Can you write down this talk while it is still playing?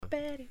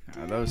Betty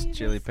Are those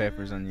chili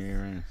peppers on your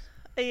earrings?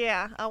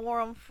 Yeah, I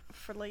wore them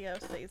for Leo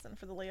season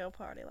for the Leo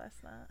party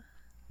last night.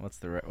 What's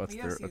the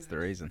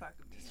reason?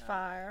 It's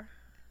fire.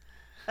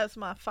 That's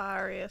my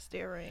fieriest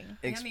earring.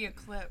 And the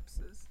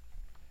eclipses.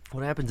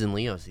 What happens in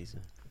Leo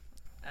season?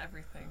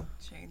 Everything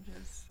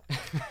changes.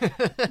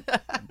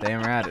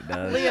 Damn right it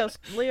does.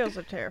 Leos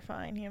are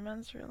terrifying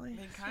humans, really.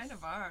 They kind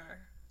of are.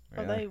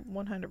 Oh, Really? they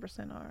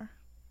 100% are.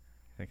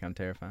 Think I'm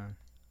terrifying?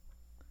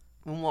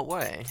 In what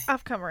way?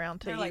 I've come around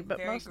to They're you, like but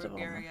very most of them.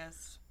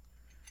 gregarious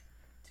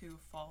to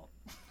fault.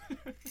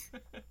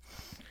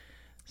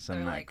 Some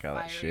They're, might like, call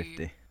it fiery.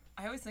 shifty.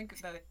 I always think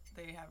that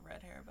they have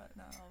red hair, but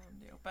not all of them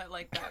do. But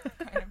like that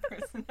kind of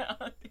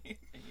personality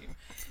that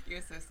you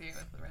associate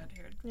with the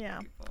red-haired Yeah.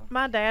 people.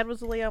 My dad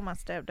was a Leo. My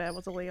stepdad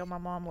was a Leo. My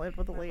mom lived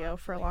with a Leo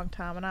for a long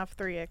time, and I have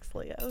 3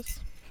 ex-Leos.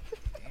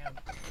 Damn.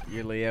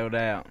 You're Leo'd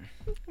out.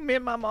 Me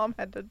and my mom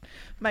had to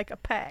make a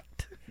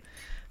pact.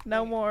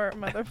 No more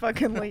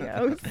motherfucking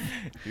Leos.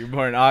 If you're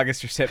born in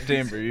August or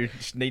September, you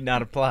just need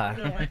not apply.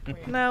 Yeah.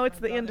 No, it's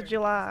the end of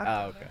July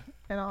Oh, okay.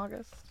 and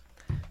August.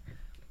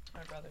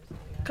 My brother's a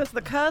Leo. Because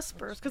the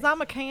cuspers, because I'm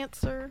a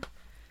Cancer,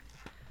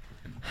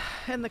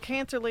 and the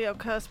Cancer Leo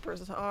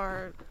cuspers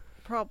are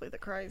probably the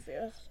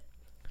craziest.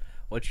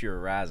 What's your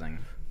rising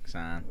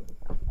sign?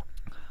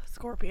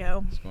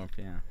 Scorpio.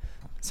 Scorpio.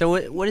 So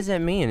what does that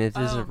mean? If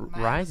there's a my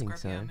rising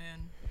Scorpio sign?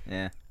 moon.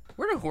 Yeah.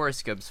 Where do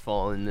horoscopes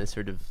fall in this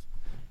sort of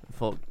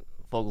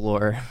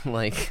folklore?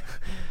 Like,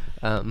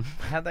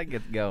 How'd that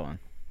get going?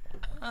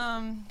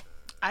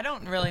 I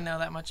don't really know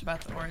that much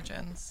about the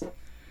origins,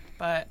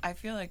 but I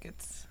feel like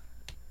it's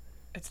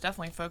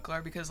definitely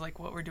folklore because like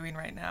what we're doing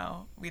right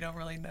now, we don't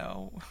really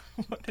know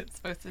what it's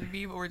supposed to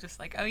be, but we're just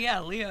like, oh yeah,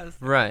 Leo's.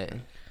 right.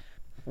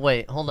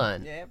 Wait, hold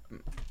on. Yeah.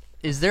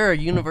 Is there a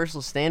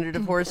universal standard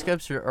of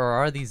horoscopes, or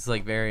are these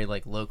like very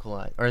like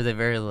localized? Or are they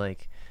very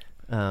like,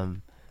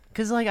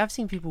 because like I've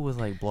seen people with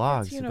like It's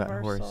blogs about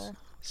universal. horse.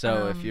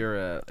 So if you're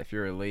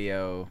a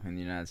Leo in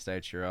the United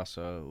States, you're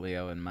also a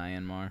Leo in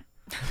Myanmar.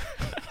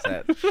 Is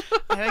that,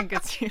 I think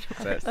it's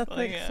universal. I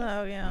think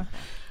so, yeah.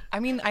 I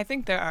mean, I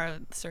think there are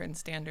certain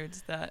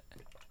standards that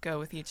go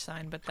with each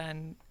sign, but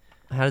then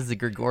How does the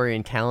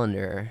Gregorian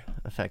calendar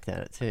affect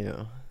that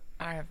too?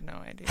 I have no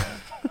idea.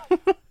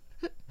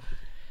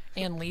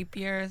 And leap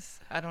years,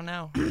 I don't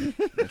know.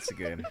 that's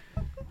good.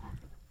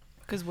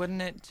 Because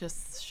wouldn't it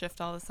just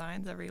shift all the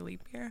signs every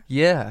leap year?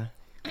 Yeah,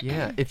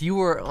 yeah. If you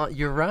were,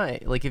 you're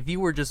right. Like if you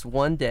were just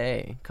one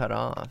day cut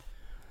off.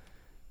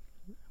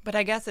 But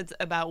I guess it's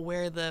about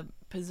where the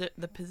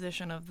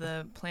position of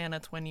the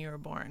planets when you were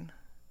born.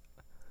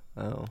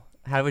 Oh,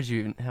 how would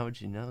you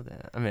know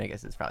that? I mean, I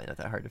guess it's probably not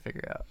that hard to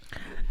figure out.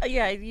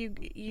 Yeah,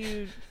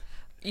 you.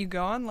 You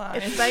go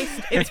online.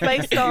 It's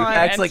based on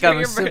Acts like I'm a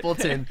your birth-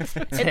 simpleton,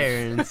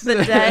 Terrence.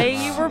 the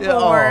day you were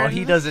born. Oh,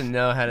 he doesn't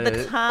know how The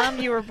to. time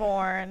you were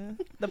born,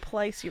 the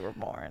place you were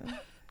born.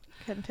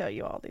 Can tell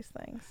you all these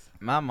things.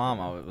 My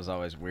mom was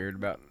always weird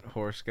about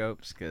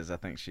horoscopes because I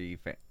think she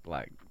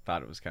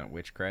thought it was kind of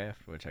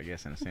witchcraft, which I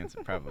guess in a sense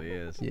it probably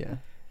is. Yeah.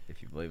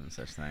 If you believe in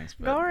such things.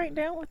 But, Go right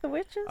down with the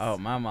witches. oh,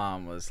 my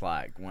mom was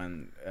like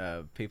when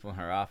people in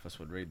her office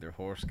would read their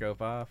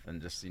horoscope off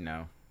and just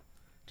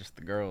just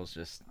the girls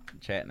just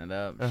chatting it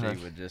up. Uh-huh.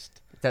 She would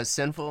just. That's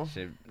sinful.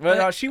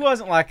 No, she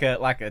wasn't like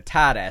a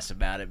tight ass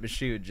about it, but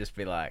she would just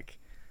be like,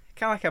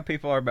 kind of like how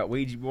people are about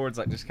Ouija boards,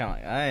 like just kind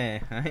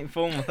of like, I ain't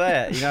fooling with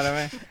that. You know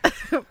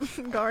what I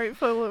mean? Gary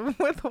full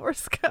with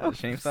horoscopes.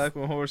 She ain't fucking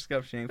with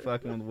horoscopes. She ain't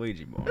fucking with the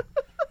Ouija board.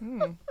 I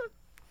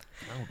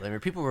don't blame her.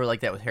 People were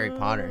like that with Harry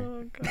Potter.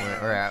 Oh,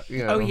 God.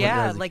 Oh when I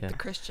yeah, was a like kid. the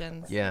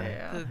Christians.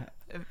 Yeah.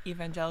 The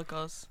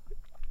evangelicals.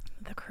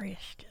 The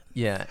Christian.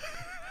 Yeah.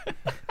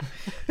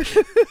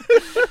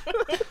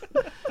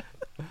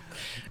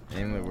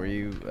 Emily, were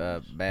you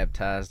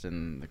baptized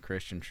in the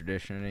Christian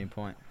tradition at any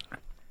point?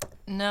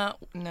 No.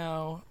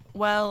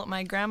 Well,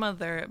 my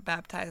grandmother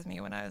baptized me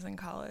when I was in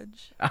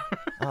college. Oh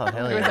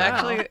hell It was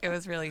yeah. it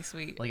was really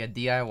sweet. Like a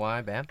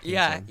DIY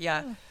baptism.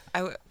 Yeah.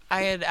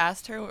 I had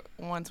asked her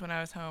once when I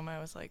was home. I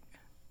was like,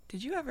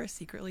 "Did you ever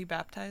secretly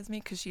baptize me?"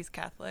 Because she's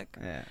Catholic,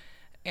 Yeah.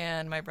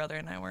 and my brother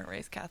and I weren't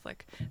raised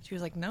Catholic. She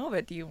was like, "No,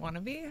 but do you want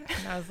to be?"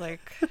 And I was like,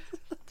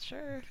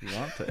 "Sure." You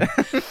want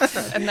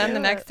to? And then the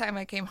next time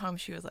I came home,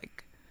 she was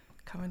like,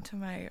 "Come into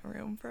my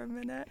room for a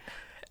minute,"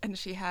 and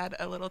she had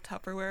a little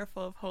Tupperware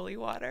full of holy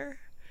water,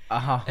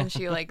 Oh. and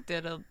she like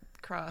did a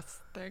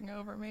cross thing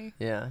over me,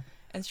 Yeah.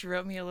 and she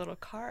wrote me a little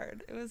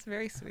card. It was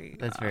very sweet.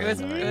 That's very It was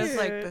nice.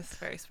 like Cute. this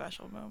very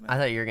special moment. I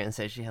thought you were gonna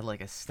say she had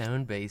like a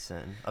stone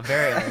basin, a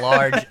very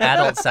large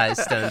adult-sized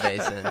stone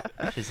basin.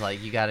 She's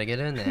like, you gotta get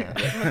in there.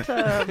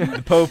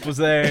 The Pope was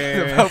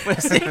there. The Pope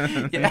was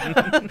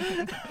yeah.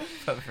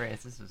 Pope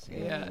Francis was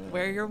here. Yeah,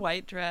 wear your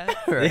white dress.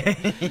 Right.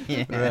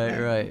 Yeah.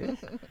 Right.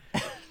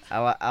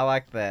 I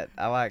like that.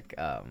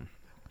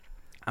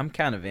 I'm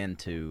kind of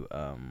into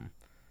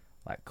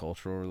like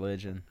cultural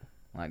religion,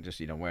 like just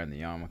wearing the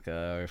yarmulke,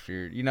 or if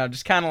you're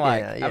just kind of like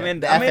Yeah, yeah. I'm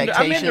into The I'm into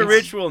affectations.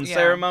 ritual and Yeah.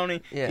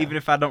 ceremony, Yeah. even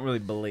if I don't really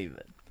believe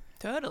it.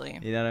 Totally.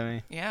 You know what I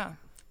mean? Yeah.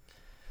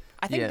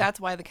 I think Yeah. that's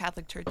why the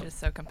Catholic Church is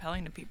so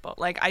compelling to people.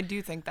 Like, I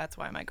do think that's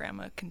why my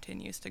grandma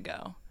continues to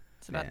go.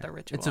 It's about Yeah. the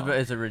ritual.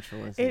 It's a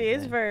ritualistic. It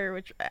is thing. very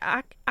rich.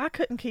 I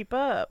couldn't keep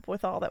up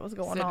with all that was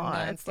going Sitting on.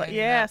 down, It's like,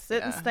 standing yeah, up,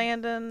 sitting, yeah.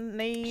 standing,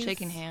 knees,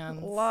 Shaking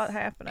hands. A lot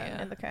happening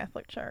Yeah. in the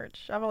Catholic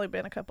Church. I've only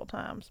been a couple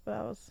times,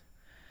 but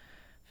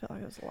felt like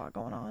there was a lot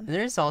going on. And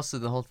there's also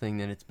the whole thing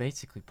that it's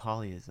basically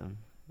polyism,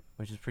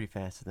 which is pretty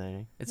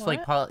fascinating. It's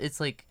like What? it's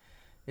like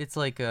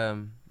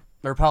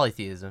or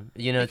polytheism.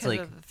 You know, because it's like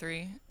of the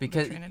three.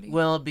 because the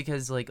Trinity.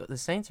 because like the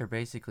saints are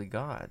basically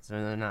gods,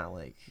 and they're not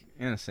like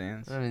In a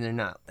sense. I mean they're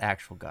not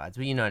actual gods,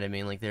 but you know what I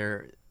mean. Like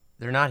they're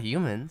not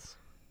humans.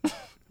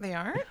 They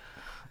aren't.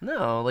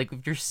 No, like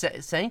if you're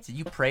saints,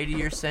 you pray to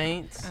your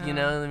saints. You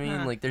know what I mean?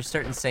 huh. Like there's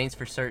certain saints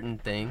for certain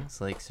things,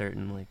 like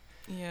certain like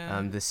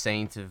Yeah. the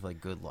saint of like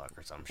good luck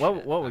or some shit. What I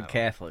would don't know.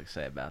 Catholics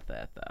say about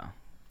that though?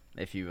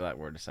 If you like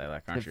were to say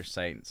like, aren't If- your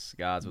saints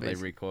gods? Would they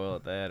Basi- recoil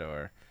at that,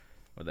 or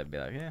would they be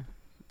like, yeah?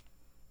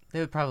 They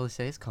would probably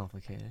say it's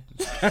complicated.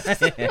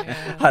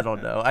 Yeah. I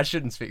don't know. I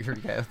shouldn't speak for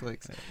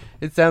Catholics.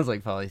 It sounds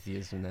like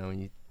polytheism now when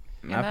you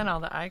And then all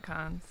the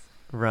icons.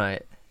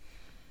 right.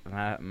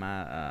 my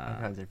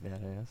Icons are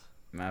badass.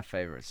 my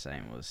favorite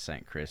saint was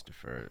Saint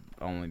Christopher,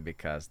 only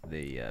because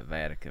the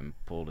Vatican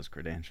pulled his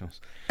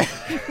credentials.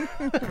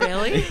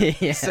 Really?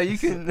 Yeah. So you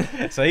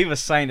can. So he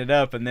was sainted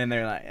up, and then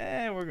they're like,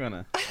 we're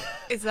gonna.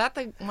 Is that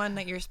the one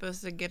that you're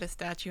supposed to get a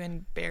statue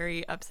and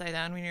bury upside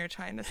down when you're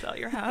trying to sell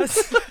your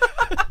house?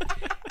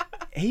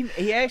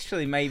 He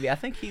actually maybe, I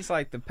think he's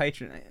like the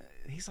patron.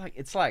 He's like,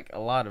 it's like a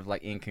lot of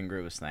like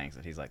incongruous things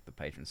that he's like the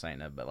patron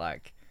saint of, but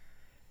like,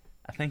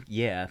 I think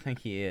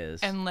he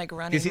is. And like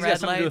running Because he's red got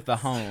something to do with the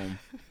lights. home.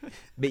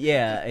 But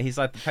yeah, he's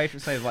like the patron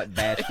saint of like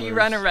bachelors. If you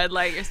run a red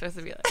light, you're supposed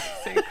to be like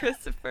St.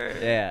 Christopher.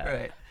 Yeah.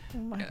 Right. Oh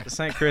my Yeah.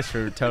 Saint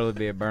Christopher would totally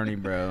be a Bernie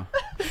bro.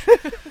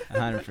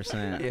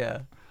 100%. Yeah.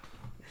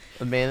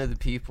 A man of the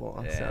people.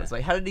 Yeah. Sounds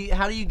like. How do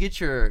you get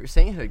your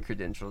sainthood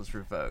credentials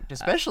revoked?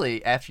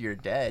 Especially after you're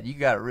dead, you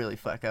got to really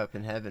fuck up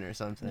in heaven or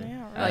something.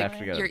 Yeah, I'd right. have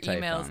to go Your to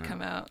tape emails on it.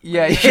 come out.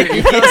 Yeah, your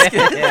emails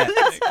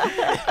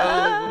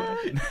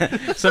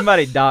Yeah.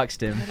 Somebody doxed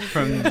him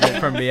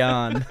from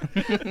beyond.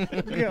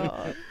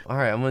 God. All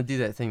right, I'm gonna do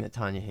that thing that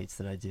Tanya hates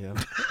that I do,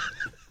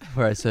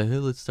 where I say, "Hey,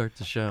 let's start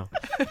the show."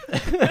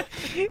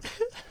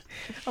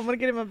 I'm gonna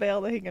get him a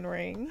bell that he can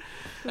ring.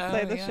 Oh,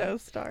 Say the yeah. show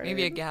started.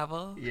 Maybe a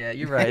gavel. Yeah,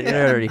 you're right. It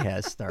already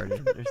has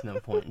started. There's no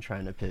point in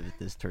trying to pivot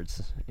this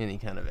towards any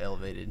kind of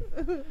elevated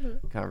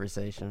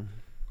conversation.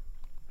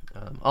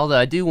 Although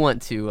I do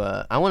want to,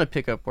 I want to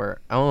pick up where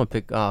I want to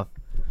pick off.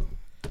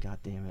 God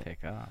damn it!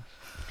 Pick off.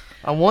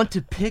 I want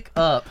to pick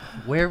up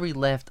where we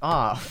left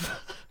off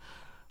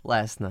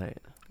last night.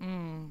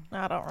 Mm.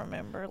 I don't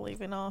remember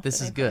leaving off. This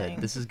is anything.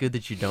 good. This is good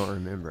that you don't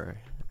remember.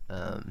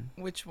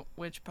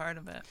 Which part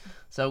of it?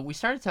 So we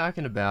started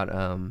talking about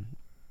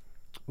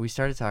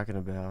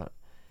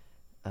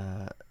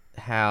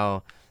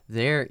how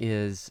there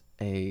is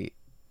a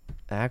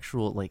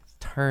actual like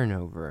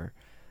turnover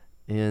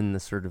in the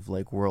sort of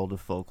like world of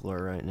folklore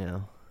right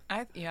now.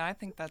 I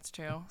think that's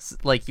true.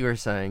 Like you were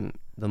saying,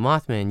 the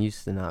Mothman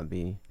used to not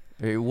be.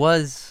 Or it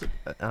was.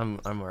 I'm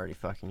already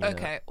fucking it up.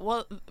 Okay.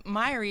 Well,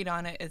 my read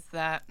on it is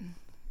that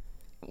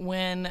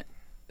when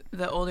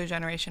the older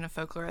generation of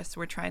folklorists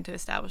were trying to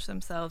establish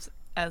themselves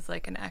as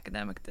like an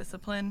academic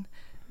discipline,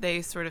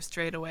 they sort of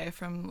strayed away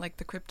from like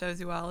the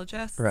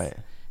cryptozoologists. Right.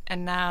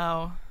 And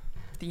now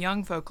the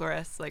young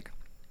folklorists, like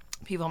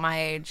people my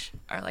age,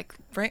 are like,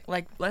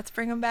 let's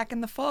bring them back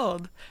in the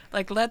fold.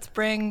 Like, let's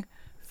bring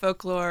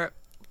folklore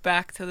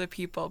back to the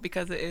people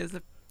because it is,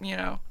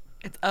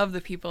 it's of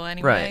the people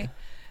anyway. Right.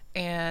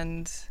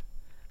 And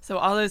so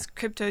all those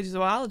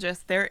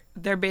cryptozoologists,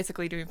 they're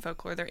basically doing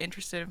folklore. They're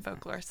interested in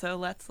folklore. So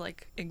let's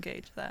like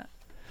engage that.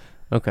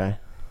 Okay.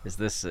 Is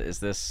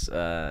this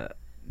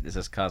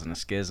causing a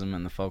schism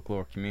in the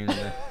folklore community?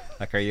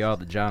 Like, are you all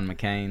the John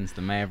McCains,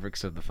 the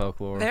Mavericks of the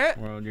folklore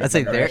world? I'd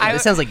say they're. I It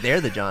would- sounds like they're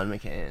the John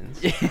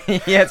McCains.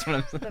 Yeah, that's what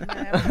I'm saying. The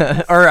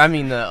map. Or I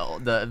mean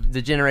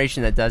the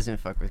generation that doesn't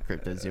fuck with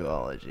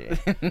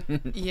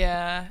cryptozoology.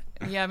 Yeah,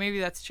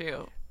 maybe that's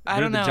true. I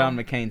They're don't know. the John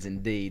McCains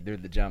in deed. They're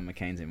the John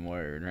McCains in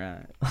word,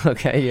 right?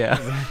 Okay, yeah.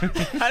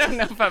 I don't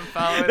know if I'm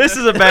following This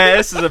is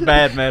a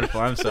bad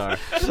metaphor. I'm sorry.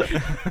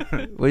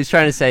 What he's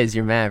trying to say is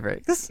you're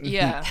Mavericks.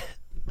 Yeah.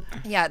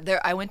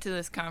 I went to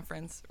this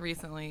conference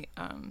recently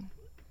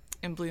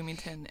in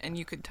Bloomington, and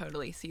you could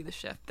totally see the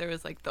shift. There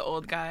was like the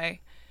old guy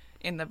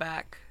in the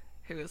back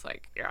who was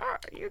like, "Yeah,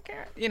 you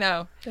can't,"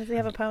 Does he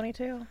have a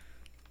ponytail?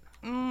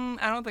 I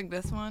don't think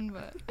this one,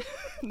 but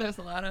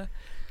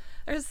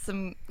there's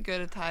some good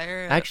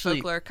attire at Actually,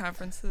 folklore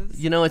conferences.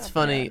 You know, it's out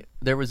funny. there.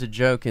 There was a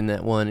joke in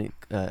that one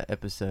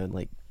episode,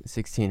 like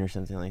 16 or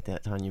something like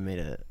that. Tanya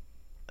made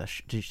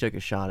she took a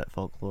shot at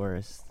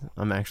folklorists.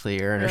 I'm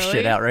actually airing her shit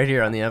Really? out right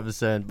here on the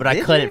episode, but I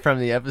Did cut you? it from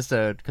the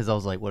episode because I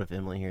was like, what if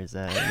Emily hears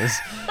that?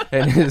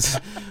 And his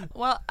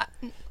Well,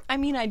 I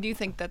mean, I do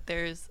think that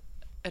there's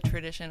a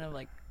tradition of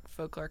like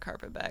folklore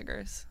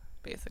carpetbaggers,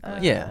 basically.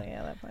 Yeah.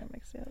 Yeah, that probably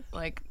makes sense.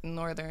 Like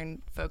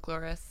northern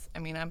folklorists. I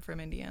mean, I'm from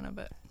Indiana,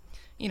 but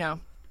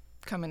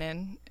coming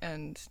in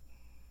and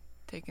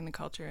taking the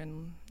culture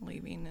and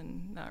leaving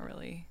and not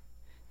really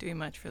doing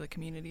much for the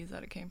communities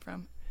that it came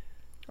from.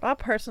 Well, I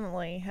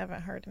personally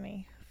haven't heard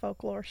any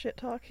folklore shit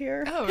talk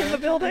here Oh, in really? the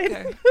building.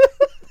 Okay.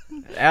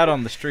 Out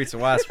on the streets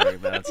of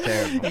Whitesburg, though, it's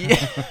terrible.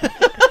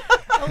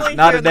 Only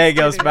Not here a in the day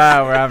goes studio.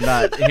 by where I'm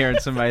not hearing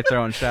somebody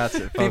throwing shots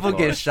at People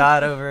folklore. get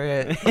shot over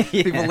it.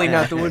 People lean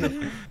out the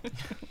window.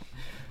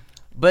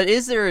 But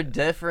is there a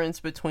difference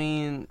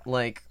between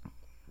like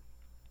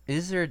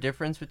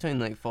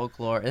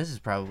folklore? This is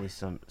probably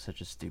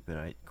such a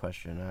stupid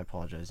question. I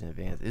apologize in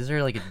advance. Is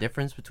there like a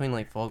difference between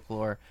like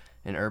folklore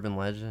and urban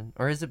legend,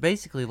 or is it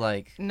basically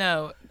like?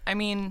 No, I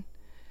mean,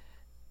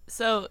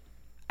 so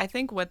I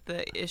think what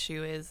the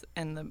issue is,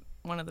 and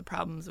one of the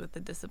problems with the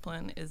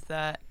discipline is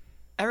that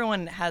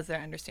everyone has their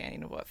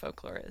understanding of what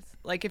folklore is.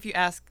 Like if you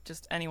ask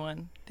just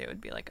anyone, they would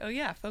be like, "Oh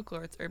yeah,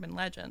 folklore, it's urban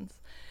legends,"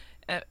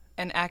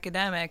 and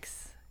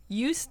academics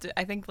used to,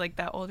 I think like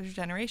that older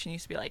generation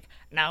used to be like,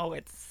 no,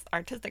 it's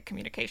artistic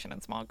communication in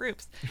small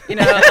groups, you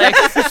know, like,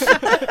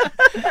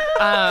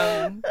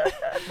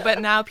 but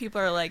now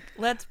people are like,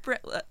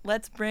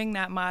 let's bring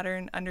that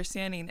modern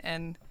understanding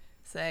and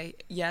say,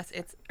 yes,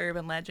 it's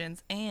urban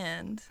legends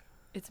and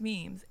it's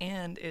memes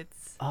and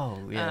it's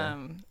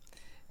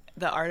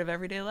the art of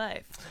everyday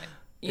life,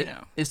 you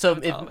know. So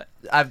that's all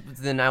of it.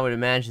 then I would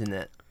imagine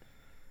that.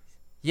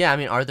 Yeah, I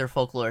mean, are there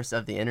folklorists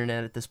of the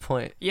internet at this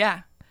point?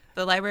 Yeah.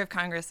 The Library of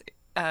Congress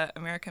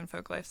American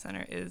Folklife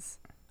Center is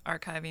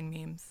archiving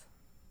memes.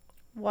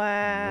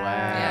 Wow.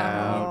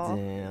 Wow.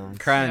 Damn.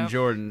 Crying Yep.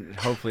 Jordan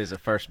hopefully is the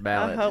first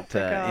ballot hope to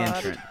God.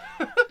 entrant.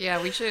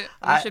 Yeah, we should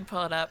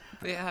pull it up.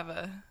 They have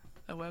a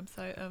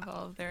website of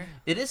all of their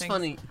It is things.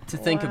 funny to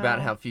think about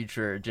Wow. how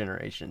future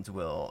generations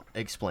will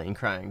explain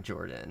Crying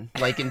Jordan.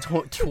 Like in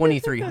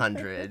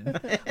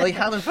 2300. Like,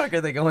 how the fuck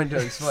are they going to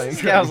explain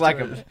This Crying guy was like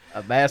Jordan?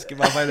 a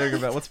basketball player. They're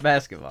about what's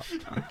basketball?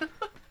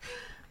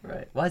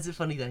 Right. Why is it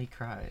funny that he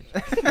cried?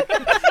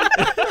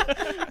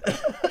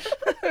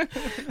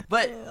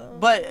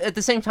 But at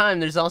the same time,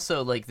 there's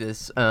also like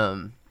this.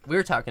 We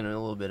were talking a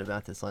little bit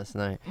about this last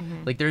night.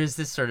 Mm-hmm. Like there is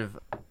this sort of.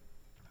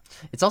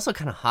 It's also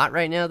kind of hot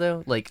right now,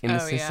 though. Like in the Oh,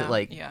 sense yeah, that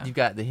like yeah. you've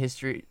got the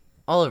history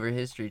all over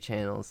History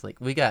channels. Like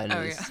we got into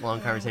Oh, this yeah.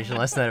 long conversation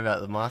last night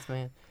about the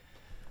Mothman.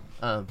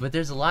 But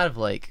there's a lot of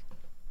like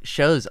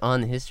shows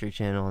on the History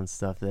Channel and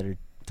stuff that are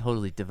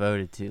totally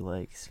devoted to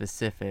like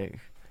specific.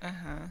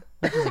 Uh-huh.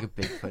 Like there's like a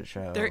Bigfoot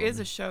show. There is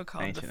a show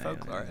called Ancient The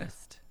aliens.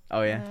 Folklorist.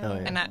 Oh yeah. Oh,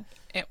 yeah.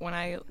 And when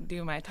I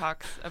do my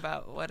talks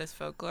about what is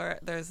folklore,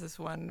 there's this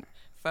one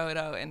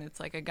photo, and it's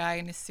like a guy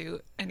in a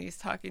suit, and he's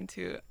talking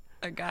to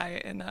a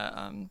guy in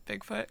a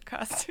Bigfoot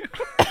costume,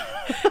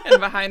 and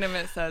behind him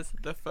it says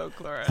 "The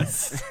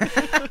Folklorist."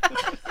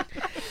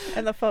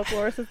 And the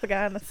folklorist is the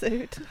guy in the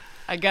suit.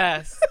 I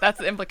guess that's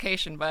the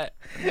implication, but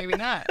maybe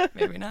not.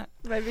 Maybe not.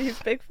 Maybe he's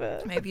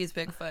Bigfoot. Maybe he's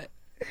Bigfoot.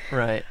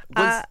 Right.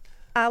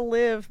 I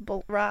live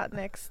right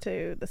next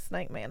to the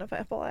Snake Man of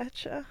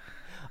Appalachia.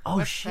 Oh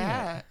What's shit.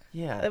 that?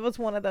 Yeah. It was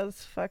one of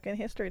those fucking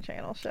History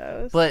Channel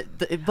shows. But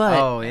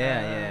Oh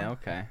yeah.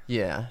 Okay.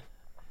 yeah.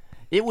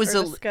 It was or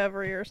a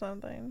Discovery or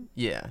something.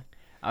 yeah.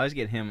 I always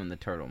get him and the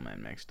Turtle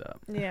Man mixed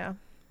up. Yeah.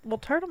 Well,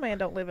 Turtle Man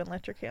don't live in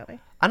Letcher County.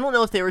 I don't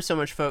know if they were so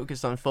much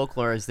focused on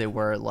folklore as they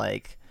were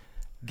like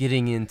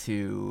getting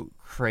into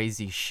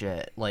crazy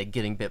shit, like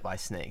getting bit by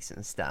snakes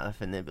and stuff,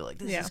 and they'd be like,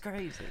 "This Yeah. is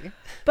crazy."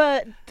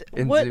 But And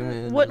zoom wouldn't,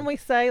 in. wouldn't we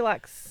say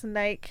like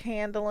snake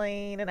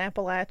handling in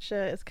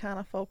Appalachia is kind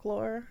of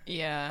folklore?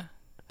 Yeah,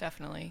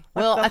 definitely.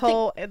 Like Well, the I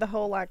think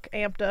whole like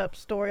amped up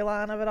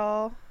storyline of it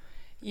all.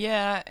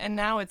 Yeah, and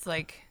now it's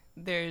like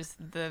there's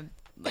the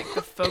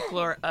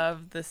folklore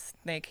of the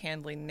snake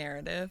handling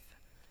narrative.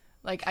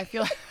 Like I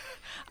feel,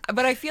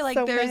 but I feel like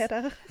so there's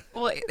meta.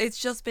 well, it's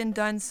just been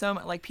done so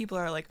much. Like people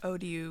are like, "Oh,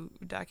 do you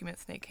document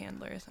snake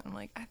handlers?" And I'm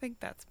like, I think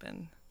that's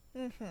been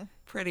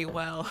pretty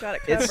well. Got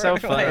it covered. It's so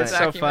funny. Well It's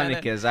so funny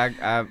documented. because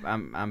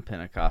I'm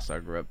Pentecostal. I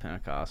grew up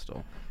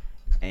Pentecostal,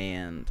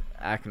 and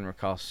I can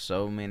recall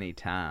so many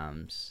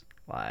times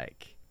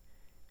like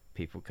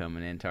people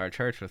coming into our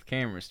church with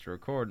cameras to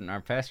record, and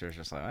our pastor's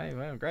just like, "Hey,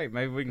 well, great,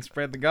 maybe we can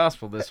spread the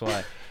gospel this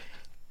way."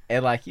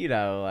 And like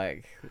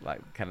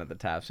like kind of the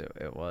types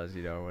it was,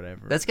 or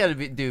whatever. that's got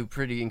to do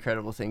pretty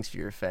incredible things for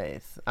your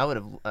faith. I would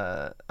have.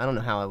 I don't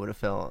know how I would have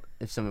felt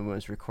if someone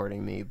was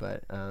recording me,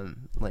 but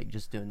like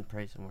just doing the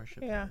praise and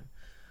worship. Yeah.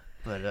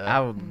 But I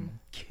would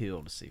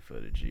kill to see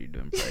footage of you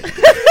doing praise.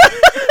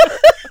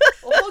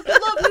 oh,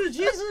 I love you,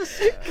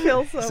 Jesus.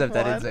 Kill someone. Except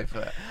I didn't say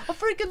fuck. I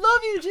freaking love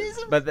you,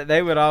 Jesus. But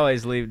they would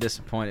always leave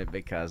disappointed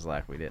because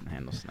like we didn't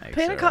handle snakes.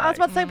 or, I was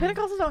about to say like,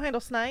 Pentecostals don't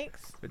handle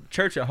snakes.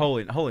 Church of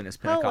Holiness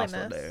Pentecostal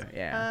Holiness. do.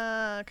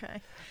 Yeah.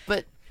 Okay.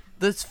 But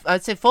this,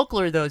 I'd say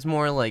folklore though is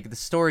more like the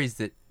stories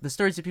that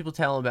people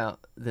tell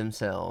about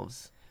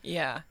themselves.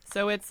 Yeah.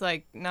 So it's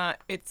like not.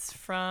 It's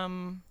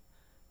from.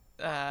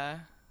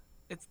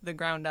 It's the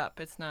ground up.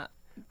 It's not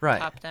Right.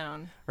 top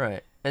down.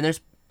 Right. And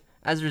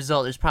as a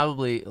result, there's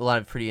probably a lot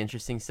of pretty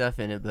interesting stuff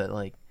in it, but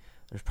like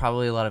there's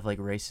probably a lot of like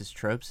racist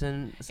tropes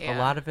in a Yeah,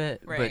 lot of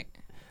it. Right.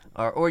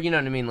 or you know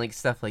what I mean, like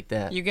stuff like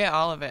that. You get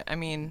all of it. I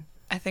mean,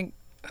 I think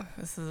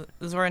this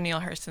is where Neil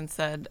Hurston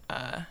said,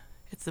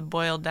 it's the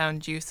boiled down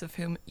juice of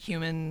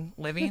human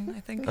living, I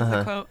think is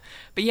the quote.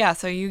 But yeah,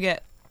 so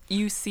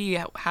you see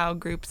how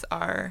groups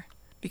are,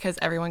 because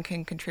everyone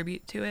can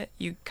contribute to it.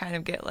 You kind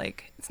of get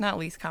like, it's not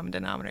least common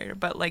denominator,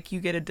 but like you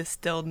get a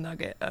distilled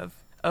nugget of,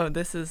 oh,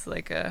 this is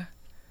like a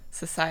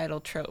societal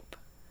trope.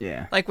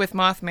 Yeah. Like with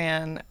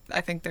Mothman, I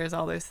think there's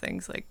all those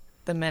things like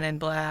the Men in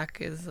Black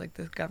is like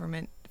this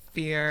government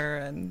fear,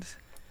 and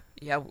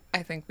yeah,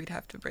 I think we'd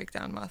have to break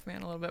down Mothman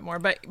a little bit more.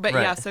 But Right.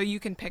 yeah, so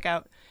you can pick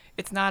out,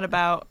 it's not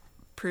about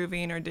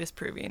proving or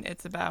disproving.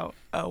 It's about,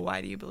 oh,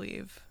 why do you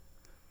believe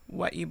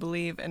what you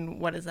believe, and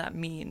what does that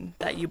mean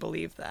that you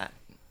believe that?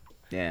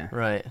 Yeah.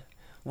 Right.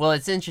 Well,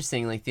 it's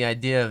interesting, like the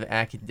idea of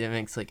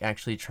academics like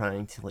actually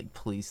trying to like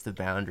police the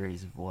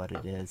boundaries of what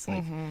it is,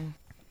 like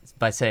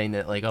by saying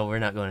that like, oh, we're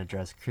not going to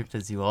address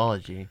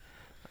cryptozoology,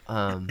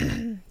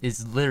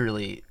 is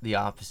literally the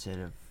opposite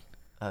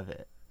of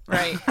it.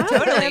 Right.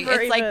 Totally.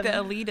 never It's like the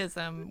even-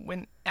 elitism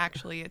when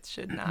actually it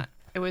should not.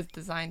 It was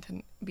designed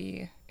to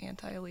be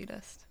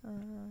anti-elitist.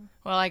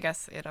 Well, I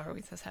guess it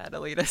always has had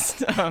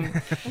elitist,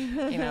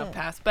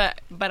 past.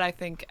 But I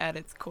think at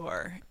its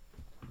core,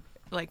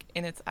 like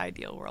in its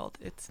ideal world,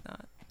 it's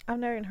not. I've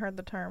never even heard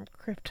the term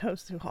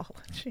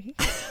cryptozoology.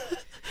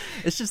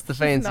 It's just the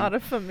fancy. Not a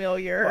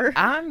familiar.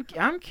 I'm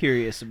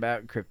curious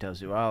about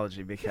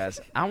cryptozoology because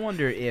I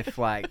wonder if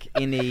like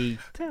any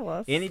Tell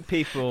us.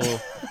 people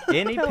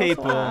Tell us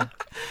why.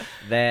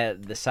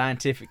 that the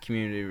scientific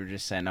community were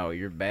just saying, "Oh,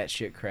 you're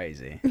batshit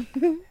crazy."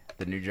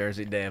 The New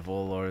Jersey Devil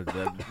or the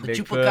Bigfoot or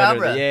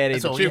Chupacabra. the Yeti,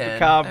 That's the what we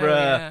had. Chupacabra, Oh,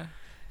 yeah.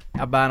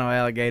 albino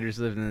alligators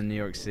living in the New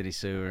York City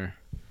sewer.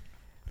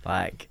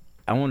 Like,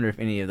 I wonder if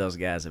any of those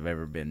guys have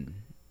ever been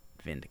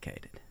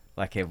vindicated.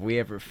 Like, have we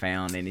ever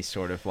found any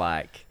sort of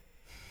like?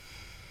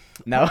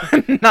 No,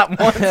 not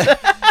once.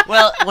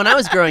 Well, when I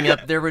was growing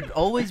up, there would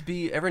always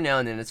be, every now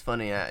and then, it's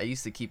funny, I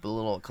used to keep a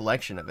little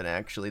collection of it,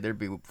 actually. There'd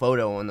be a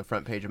photo on the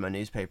front page of my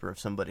newspaper of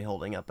somebody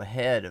holding up a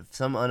head of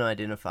some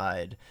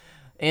unidentified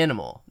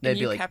animal. They'd And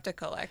be you like, kept a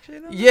collection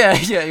of them? yeah,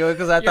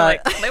 because I You're thought,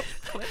 like, clip,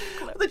 clip,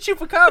 clip. the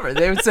chupacabra.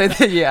 They would say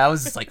that, yeah, I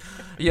was just like,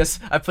 yes,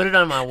 I put it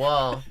on my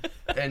wall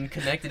and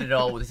connected it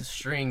all with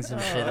strings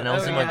and shit, and I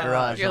was in my yeah.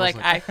 garage. You're and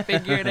like, I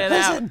figured it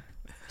out.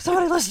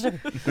 somebody listen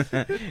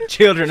to me.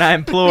 Children, I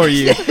implore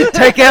you,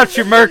 take out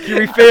your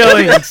mercury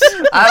fillings.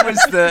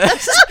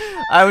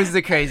 I was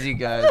the crazy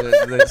guy,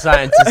 the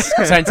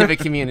scientific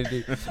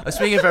community. I'm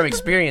speaking from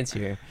experience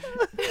here.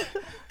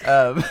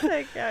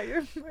 Take out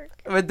your mark.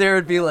 But there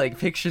would be like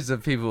pictures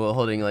of people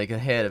holding like a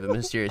head of a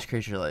mysterious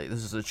creature, like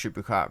this is a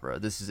chupacabra,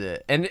 this is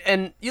it,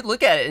 and you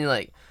look at it and you're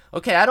like,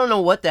 okay, I don't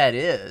know what that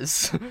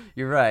is.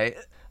 You're right.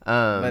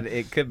 But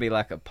it could be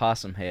like a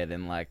possum head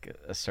in like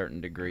a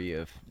certain degree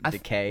of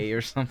decay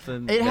or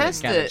something. It that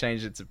has kind to- of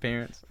change its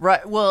appearance.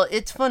 Right. Well,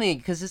 it's funny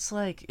because it's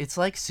like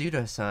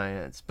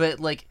pseudoscience, but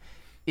like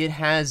it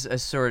has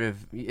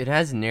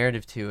a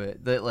narrative to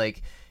it that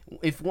like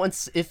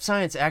if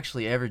science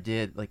actually ever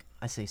did, like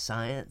I say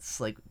science,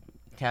 like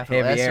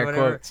capital Heavy S air or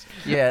whatever, quotes.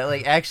 yeah,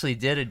 like actually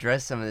did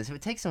address some of this, it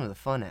would take some of the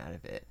fun out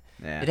of it.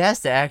 Yeah. It has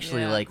to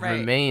actually Yeah, like right.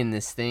 remain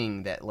this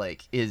thing that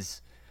like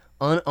is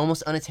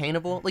almost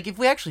unattainable. Like if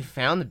we actually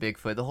found the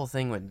Bigfoot, the whole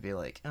thing would be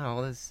like,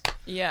 oh, this.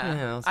 Yeah.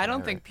 Yeah, it's I don't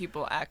whatever. think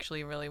people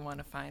actually really want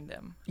to find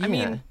him.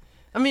 Yeah.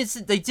 I mean,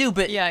 they do,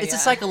 but Yeah, it's a yeah.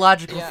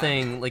 psychological Yeah.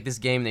 thing, like this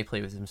game they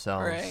play with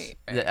themselves. Right,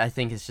 right. That I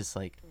think it's just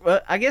like, Well,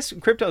 I guess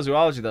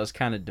cryptozoology though is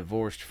kind of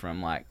divorced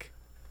from like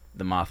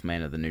the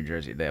Mothman of the New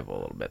Jersey Devil a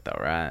little bit though,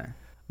 right?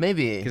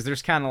 maybe. Because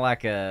there's kind of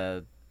like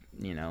a,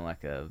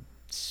 like a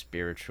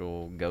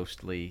spiritual,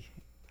 ghostly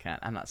kind.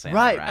 I'm not saying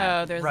Right. that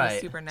right. oh, there's Right. a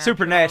supernatural.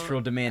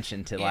 Supernatural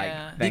dimension to Yeah.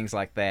 like things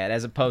like that,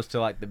 as opposed to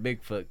like the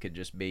Bigfoot could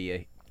just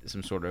be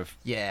some sort of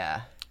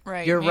Yeah,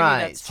 Right. You're maybe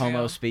right. That's true.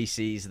 Homo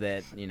species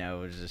that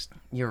is just.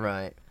 you're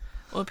right.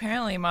 Well,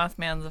 apparently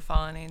Mothman's a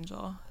fallen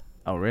angel.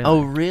 Oh really?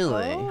 Oh,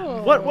 really?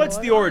 Oh, What's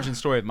the origin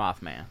story of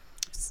Mothman?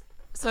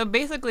 So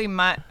basically,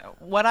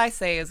 what I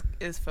say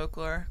is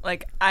folklore.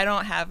 Like I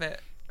don't have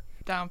it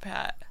down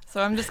pat.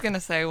 So I'm just gonna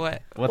say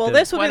what. Well,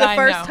 this would be what the I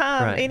first know.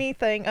 time Right.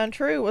 anything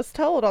untrue was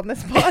told on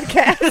this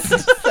podcast.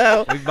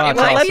 So We bought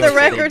all let sorts the of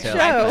record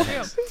details.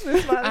 show.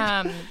 This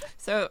might-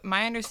 So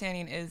my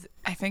understanding is,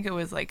 I think it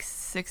was like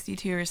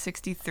 62 or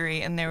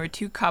 63, and there were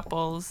two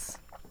couples,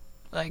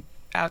 like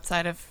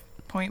outside of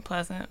Point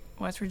Pleasant,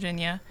 West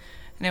Virginia,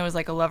 and it was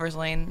like a lover's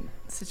lane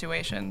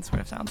situation,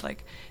 sort of sounds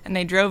like. And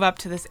they drove up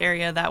to this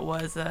area that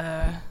was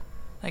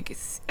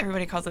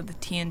everybody calls it the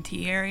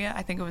TNT area.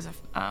 I think it was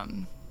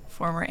a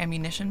former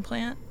ammunition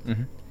plant.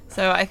 Mhm.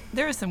 So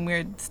there was some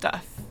weird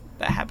stuff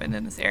that happened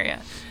in this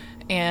area,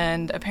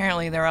 and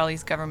apparently there were all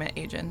these government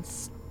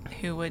agents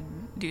who would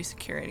do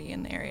security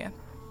in the area.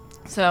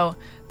 So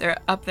they're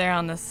up there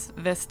on this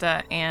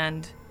vista,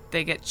 and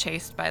they get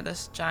chased by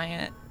this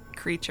giant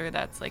creature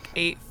that's like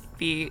 8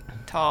 feet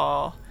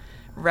tall,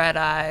 red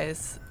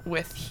eyes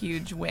with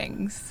huge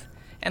wings.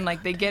 And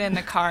like they get in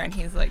the car, and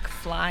he's like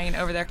flying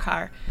over their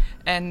car,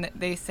 and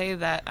they say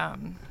that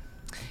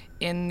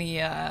in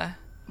the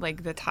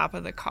like the top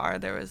of the car,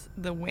 there was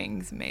the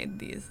wings made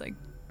these like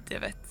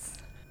divots.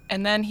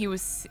 And then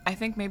I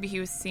think maybe he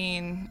was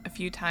seen a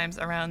few times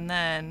around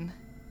then,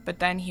 but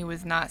then he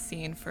was not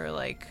seen for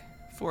like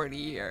 40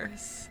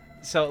 years.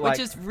 So like,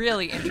 Which is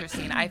really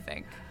interesting, I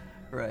think.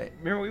 Right.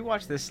 remember we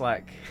watched this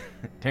like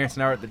Terrence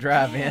and I were at the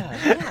drive-in.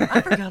 Yeah,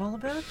 I forgot all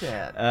about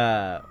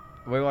that.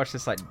 We watched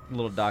this like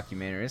little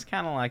documentary. It's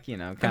kind of like, you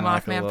know, The kind of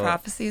like a Mothman little...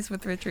 Prophecies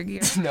with Richard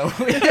Gere. No.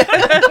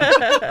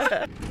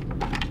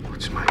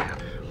 What's my hand?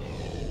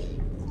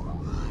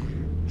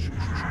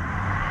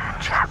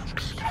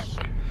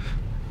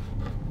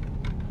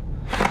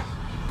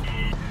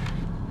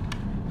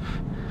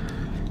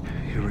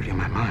 You're reading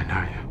my mind,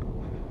 are you?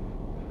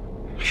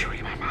 You're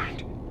reading my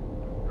mind.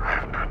 I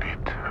have no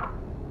need to,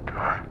 do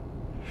I?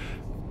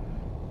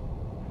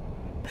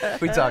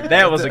 We talked.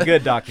 That about was a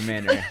good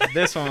documentary.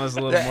 This one was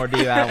a little more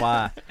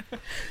DIY.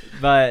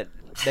 But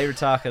they were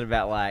talking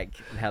about like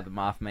how the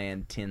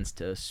Mothman tends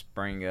to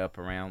spring up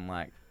around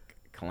like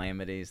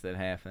calamities that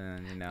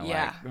happen, you know,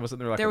 Yeah. like wasn't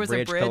there like There a was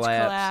bridge, a bridge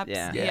collapse?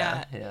 collapse.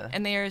 Yeah. Yeah.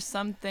 And there's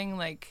something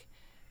like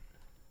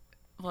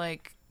the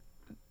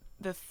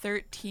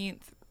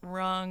 13th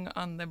rung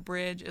on the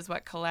bridge is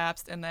what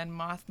collapsed, and then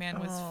Mothman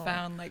was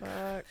found like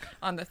Fuck.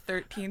 on the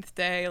 13th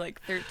day, like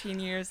 13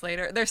 years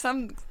later. There's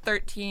some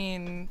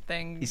 13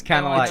 thing. He's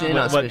kind of going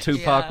like on. what Yeah.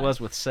 Tupac was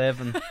with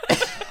 7.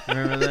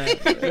 Remember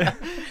that?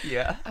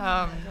 Yeah.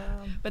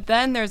 But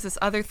then there's this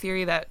other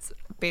theory that's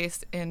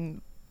based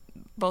in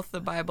both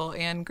the Bible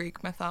and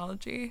Greek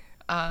mythology.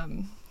 That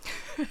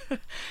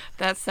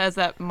says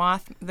that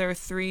there are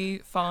 3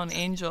 fallen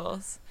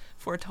angels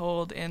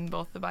foretold in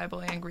both the Bible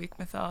and Greek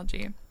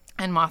mythology,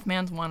 and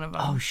Mothman's one of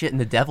them. Oh shit! And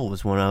the devil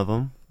was one of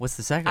them. What's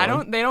the second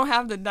one? They don't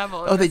have the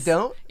devil. Oh, they It's-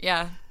 don't.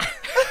 Yeah.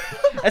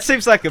 That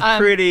seems like a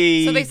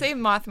pretty. So they say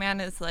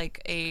Mothman is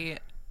like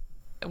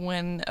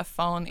when a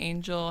fallen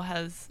angel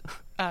has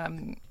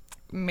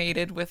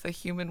mated with a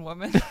human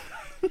woman.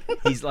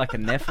 he's like a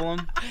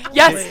Nephilim.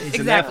 Yes, He's a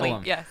exactly.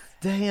 Nephilim. Yes.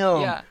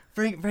 Damn. Yeah.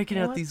 Breaking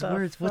out What these the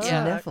words. What's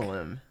fuck?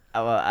 Nephilim?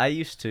 I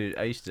used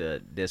to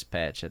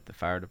dispatch at the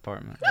fire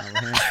department over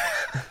here.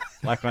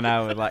 Like when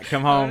I would like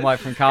come home like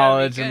from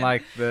college and good.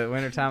 like the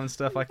wintertime and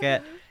stuff like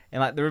that. And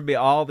like there would be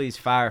all these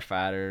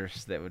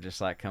firefighters that would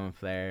just like come up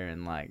there,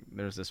 and like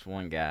there was this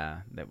one guy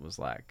that was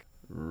like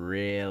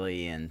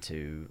really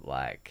into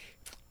like,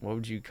 what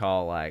would you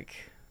call like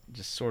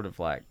just sort of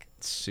like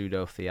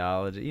pseudo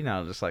theology, you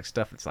know, just like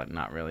stuff that's like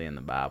not really in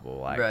the Bible,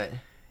 like Right.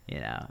 you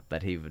know,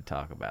 but he would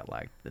talk about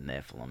like the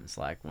Nephilim. It's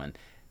like when,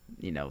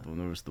 you know, when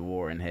there was the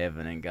war in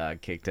heaven and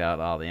God kicked out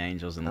all the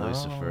angels and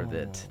Lucifer,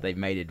 that they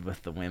mated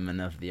with the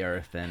women of the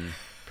earth and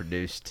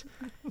produced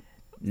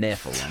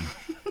Nephilim.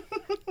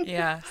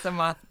 Yeah. So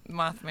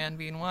Mothman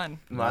being one.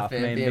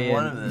 Mothman being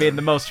one of them. Being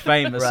the most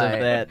famous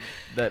Right.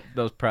 of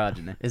those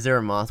progeny. Is there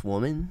a moth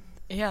woman?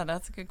 Yeah,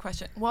 that's a good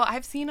question. Well,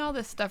 I've seen all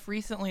this stuff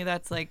recently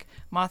that's like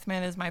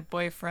Mothman is my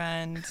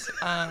boyfriend,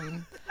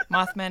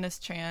 Mothman is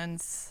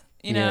trans,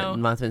 you know.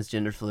 Mothman's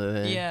gender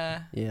fluid.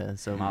 Yeah. Yeah.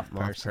 So Moth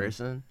moth person.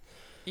 person.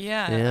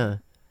 Yeah. Yeah.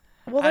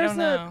 Well, I there's don't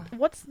know.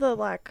 what's the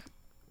like?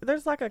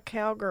 There's like a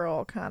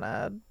cowgirl kind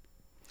of.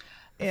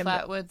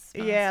 Flatwoods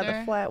monster. Yeah, the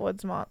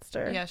Flatwoods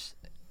monster. Yeah,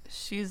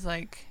 she's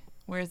like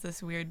wears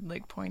this weird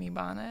like pointy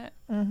bonnet.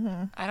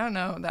 Mm-hmm. I don't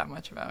know that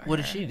much about her. What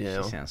does she She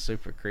do? sounds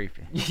super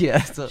creepy.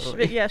 Yeah. So,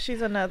 But yeah,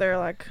 she's another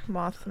like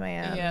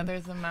Mothman. Yeah,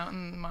 there's the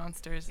mountain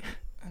monsters,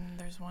 and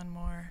there's one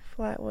more.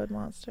 Flatwood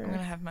monster. I'm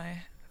gonna have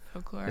my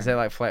folklore. Is that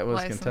like Flatwoods,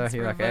 License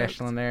Kentucky, like revoked.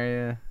 Ashland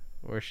area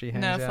where she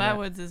hangs No, out?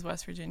 Flatwoods is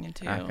West Virginia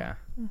too. Okay.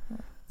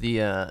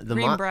 the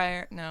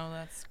Greenbrier. No,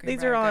 that's Greenbrier.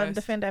 These are on Ghost.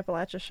 Defend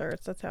Appalachia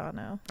shirts. That's how I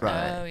know.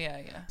 Right. Oh yeah,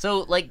 yeah. So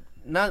like,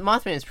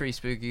 Mothman is pretty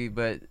spooky,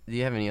 but do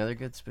you have any other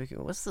good spooky?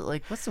 What's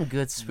some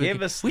good spooky?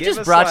 Give us- we give just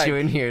us, brought like- you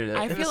in here to.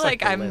 I Give feel us,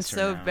 like like, the I'm list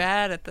so now.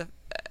 bad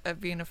at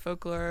being a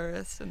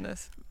folklorist in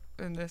this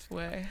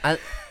way.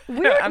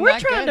 We're I'm we're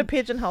not trying to good.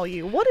 pigeonhole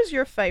you. What is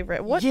your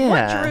favorite? What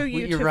Yeah, drew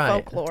you you're to right.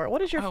 folklore?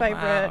 What is your Oh,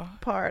 favorite wow.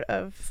 part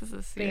of This is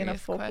a being a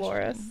serious question.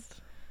 folklorist?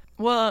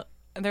 Well,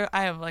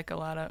 I have like a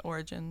lot of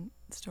origin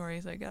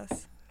stories, I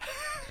guess.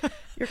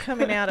 You're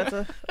coming out as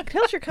a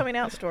tell us your coming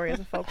out story as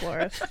a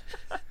folklorist.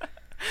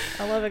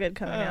 I love a good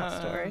coming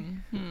out story.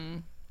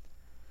 Did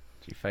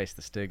you face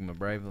the stigma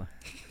bravely?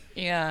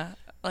 Yeah,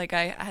 like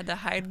I had to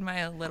hide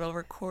my little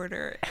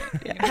recorder.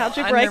 How'd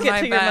you under break it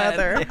my to your bed.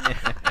 mother?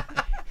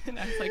 And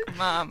I was like,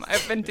 Mom,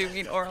 I've been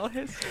doing oral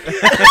history.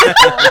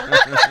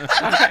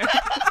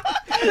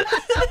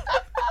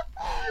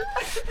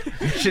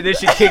 Then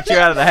she kicked you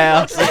out of the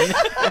house.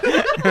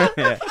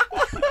 Yeah.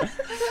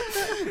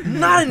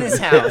 Not in this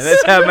house.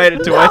 That's how I made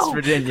it to West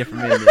Virginia from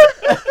India.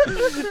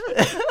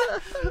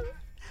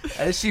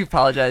 And she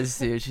apologizes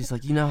to you. She's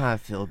like, you know how I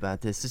feel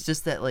about this. It's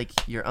just that, like,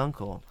 your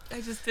uncle.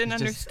 I just didn't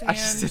Just-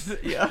 understand.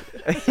 yeah.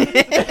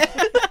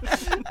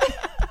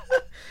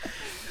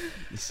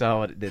 You saw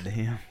what it did to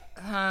him.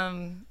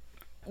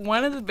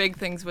 One of the big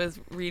things was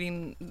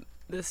reading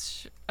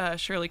this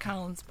Shirley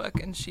Collins book,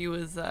 and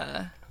she's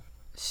still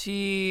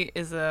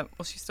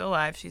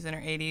alive. She's in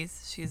her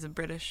 80s. She's a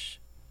British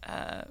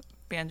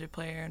banjo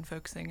player and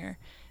folk singer,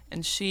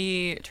 and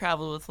she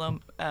traveled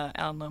with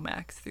Alan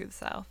Lomax through the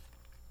South.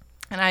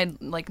 And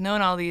I'd like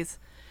known all these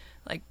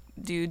like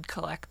dude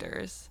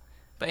collectors,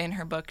 but in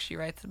her book she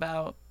writes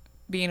about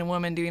being a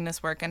woman doing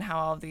this work and how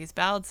all of these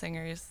ballad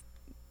singers,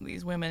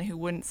 these women who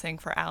wouldn't sing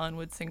for Alan,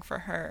 would sing for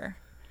her.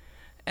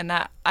 And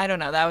that, I don't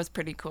know, that was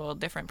pretty cool,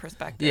 different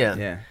perspective.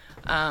 Yeah.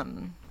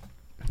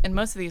 And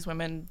most of these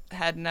women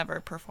had never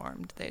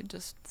performed. They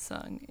just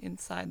sung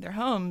inside their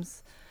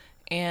homes.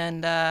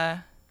 And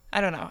I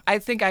don't know. I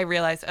think I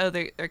realized,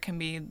 there can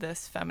be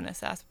this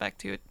feminist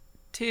aspect to it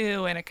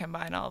too, and it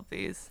combined all of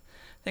these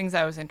things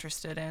I was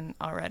interested in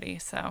already.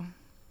 So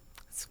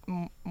it's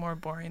more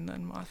boring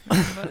than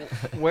Mothman.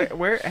 But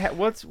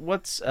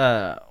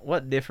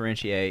What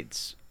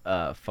differentiates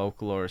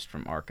folklorist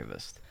from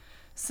archivist?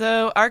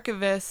 So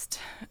archivist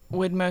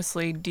would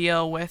mostly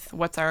deal with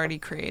what's already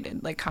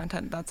created, like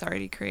content that's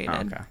already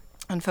created. Okay.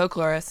 And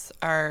folklorists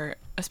are,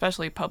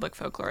 especially public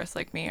folklorists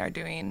like me, are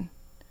doing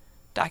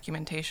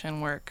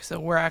documentation work. So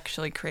we're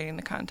actually creating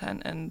the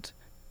content and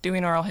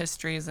doing oral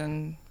histories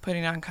and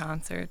putting on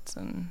concerts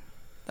and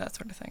that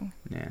sort of thing.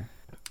 Yeah.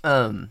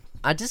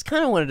 I just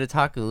kind of wanted to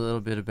talk a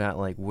little bit about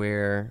like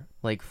where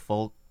like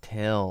folk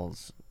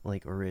tales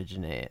like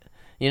originate.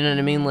 You know what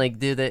I mean? Like,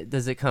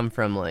 does it come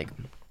from like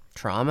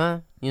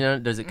trauma? You know,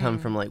 does it come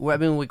from like? I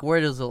mean, like, where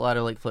does a lot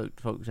of like folk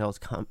tales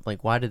come?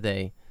 Like, why are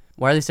they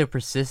so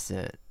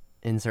persistent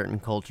in certain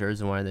cultures,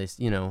 and why are they?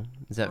 You know,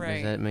 is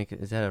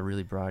that a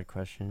really broad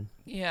question?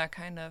 Yeah,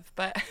 kind of.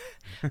 But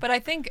I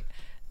think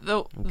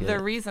the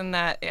reason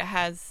that it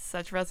has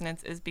such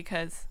resonance is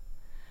because,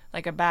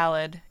 like a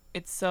ballad,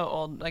 it's so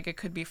old. Like it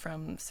could be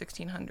from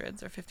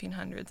 1600s or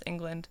 1500s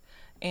England,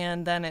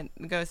 and then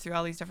it goes through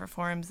all these different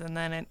forms, and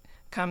then it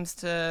comes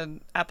to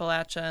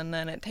Appalachia, and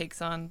then it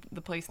takes on the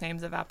place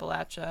names of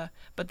Appalachia.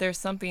 But there's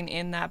something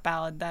in that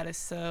ballad that is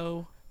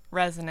so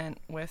resonant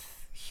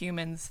with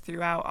humans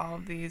throughout all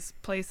of these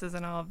places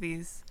and all of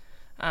these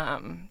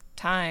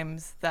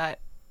times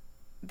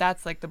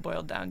that's like the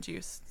boiled down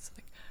juice. It's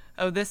like,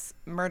 oh, this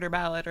murder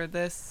ballad or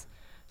this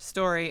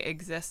story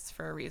exists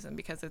for a reason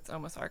because it's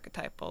almost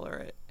archetypal,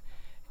 or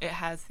it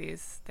has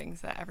these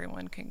things that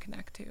everyone can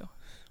connect to.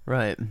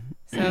 Right.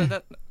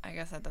 So I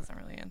guess that doesn't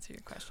really answer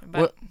your question, but.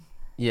 Well,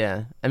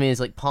 yeah, I mean, it's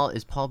like Paul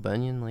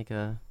Bunyan like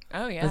a?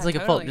 Oh yeah, it's like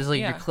totally. a folk,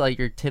 just like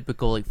your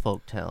typical like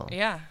folk tale.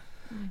 Yeah,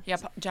 yeah.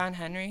 John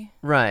Henry.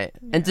 Right,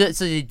 yeah. And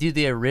so do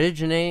they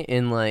originate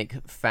in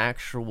like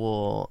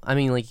factual? I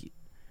mean, like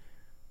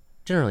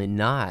generally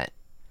not.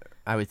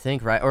 I would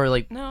think, right? Or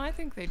like. No, I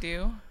think they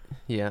do.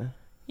 Yeah.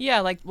 Yeah,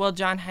 like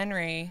John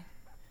Henry,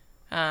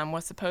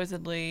 was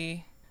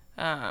supposedly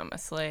a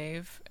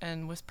slave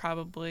and was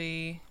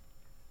probably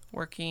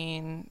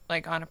working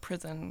like on a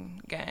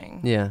prison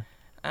gang. Yeah.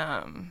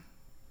 And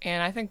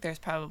I think there's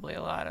probably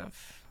a lot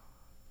of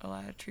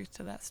truth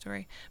to that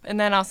story. And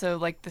then also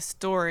like the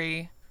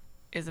story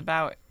is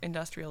about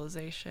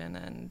industrialization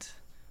and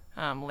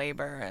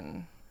labor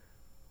and,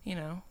 you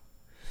know.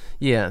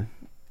 Yeah.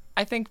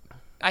 I think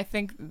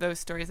those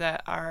stories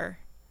that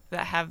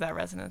have that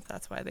resonance,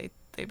 that's why they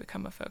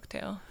become a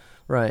folktale.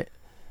 Right.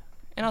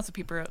 And also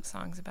people wrote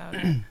songs about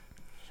it.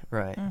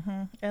 Right.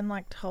 Mm-hmm. And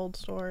like told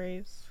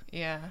stories.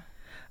 Yeah.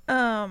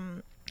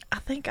 I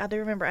think I do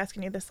remember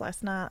asking you this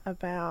last night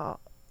about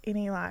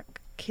any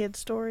like kid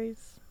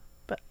stories,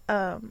 but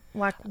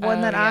like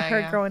one that I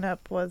heard growing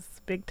up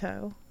was Big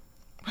Toe.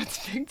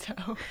 What's Big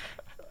Toe?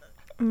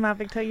 My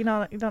Big Toe, you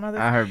don't know this?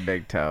 I heard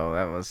Big Toe.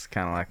 That was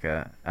kind of like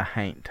a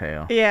haint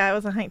tale. Yeah, it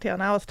was a haint tale,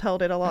 and I was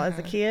told it a lot as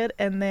a kid.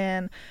 And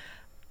then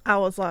I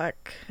was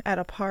like at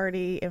a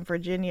party in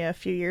Virginia a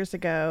few years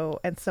ago,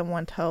 and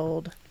someone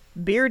told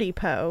Beardy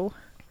Poe,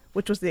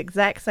 which was the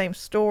exact same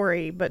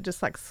story, but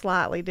just like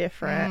slightly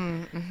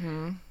different.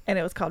 Mm-hmm. And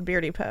it was called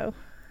Beardy Poe.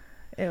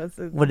 It was.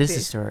 What is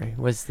the story?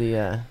 What's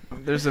the?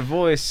 There's a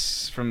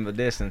voice from the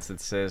distance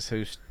that says,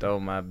 "Who stole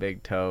my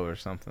big toe?" or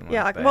something like that.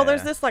 Yeah, like well,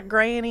 there's this like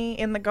granny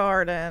in the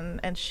garden,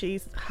 and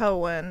she's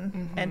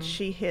hoeing, and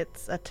she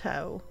hits a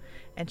toe,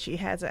 and she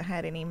hasn't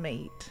had any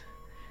meat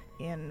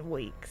in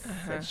weeks,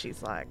 and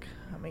she's like,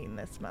 I'm eating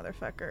this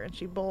motherfucker, and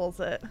she boils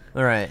it.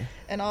 All right.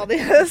 And all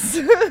this.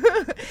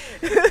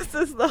 This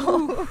is the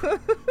whole.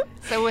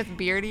 So with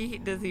Beardy,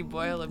 does he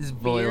boil a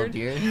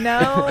beard?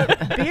 No,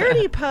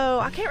 Beardy Poe.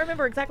 I can't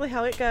remember exactly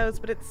how it goes,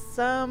 but it's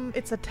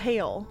a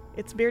tale.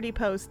 It's Beardy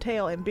Poe's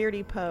tale, and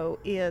Beardy Poe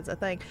is a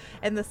thing.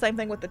 And the same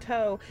thing with the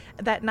toe.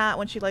 That night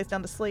when she lays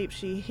down to sleep,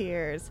 she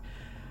hears,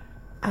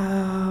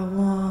 I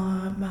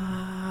want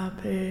my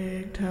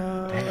big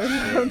toe.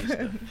 That shit used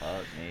to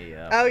fuck me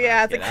up. Oh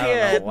yeah, as a kid.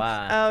 I don't know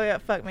why. Oh yeah,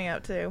 it fucked me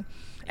up too.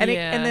 And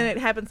Yeah. and then it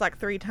happens like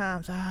 3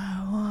 times.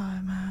 I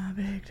want my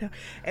big toe.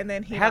 And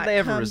then he How'd they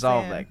ever comes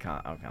resolve in. that?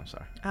 Okay, I'm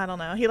sorry. I don't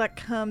know. He like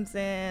comes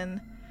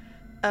in.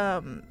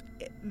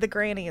 The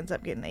granny ends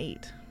up getting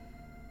eat.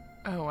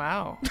 Oh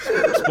wow.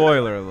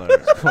 Spoiler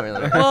alert.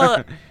 Spoiler.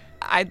 Well,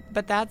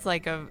 but that's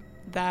like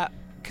that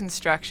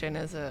construction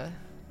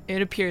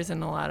it appears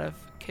in a lot of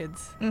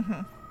kids'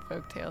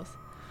 folk tales.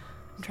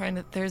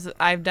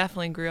 I've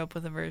definitely grew up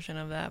with a version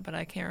of that, but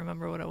I can't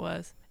remember what it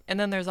was. And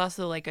then there's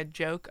also like a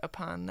joke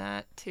upon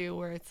that too,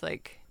 where it's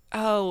like,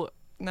 oh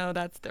no,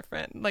 that's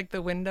different. Like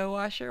the window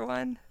washer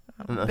one.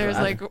 There's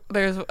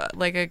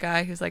like a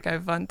guy who's like, I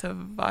want to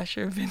wash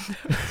your window.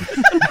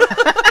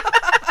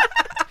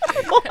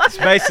 It's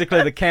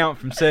basically the Count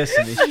from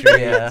Sesame Street.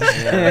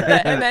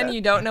 Yeah. And then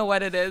you don't know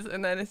what it is,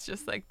 and then it's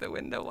just like the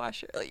window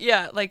washer.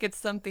 Yeah, like it's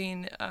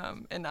something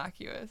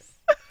innocuous.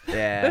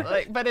 Yeah.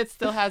 Like, but it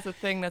still has a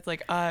thing that's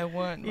like, I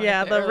want. My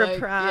Yeah, thing, the or, like,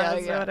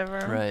 reprise or whatever.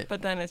 Right.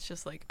 But then it's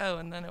just like, oh,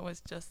 and then it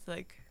was just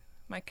like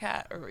my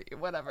cat or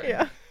whatever.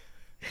 Yeah.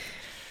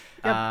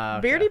 Yeah,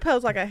 Okay. Beardy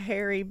Poe's like a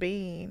hairy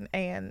bean,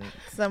 and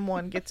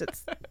someone gets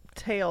its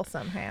tail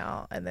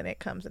somehow, and then it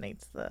comes and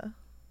eats the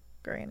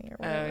granny or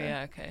Oh whatever.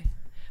 yeah, okay.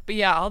 But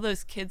yeah, all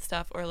those kid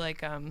stuff, or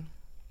like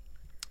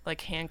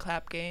hand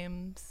clap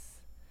games,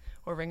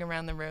 or Ring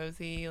Around the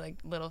Rosie, like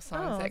little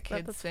songs Oh, that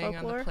kids that's sing on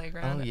folklore? the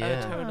playground. Oh,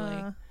 yeah.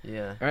 Totally.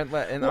 Yeah.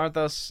 Aren't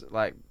those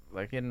like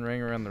in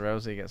Ring Around the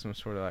Rosie got some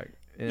sort of like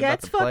Yeah, about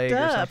it's the fucked plague or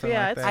up. something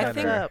Yeah, like it's that, fucked I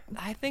think or- up.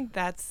 I think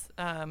that's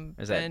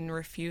Is that- been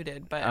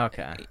refuted, but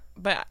Okay.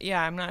 But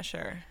yeah, I'm not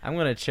sure. I'm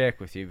gonna check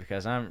with you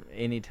because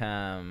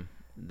anytime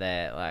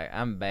that like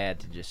I'm bad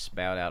to just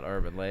spout out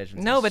urban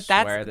legends. No, and but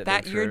swear that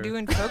they're you're true.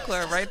 doing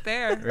folklore right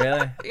there.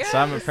 Really? So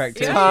I'm a Yes.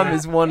 practitioner. Tom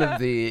is one of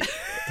the.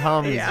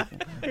 Tom is Yeah,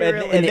 it And-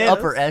 really in the then-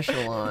 upper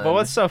echelon. But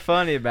what's so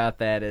funny about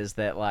that is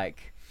that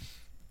like,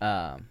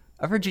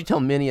 I've heard you tell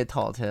many a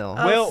tall tale.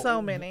 Oh, well,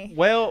 so many.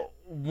 Well,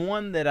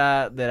 one that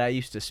I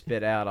used to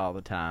spit out all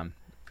the time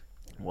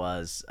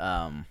was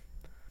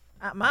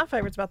My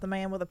favorite's about the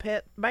man with a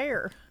pet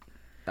bear.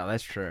 oh,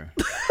 that's true.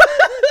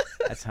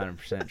 That's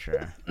 100% true.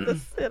 To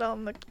sit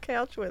on the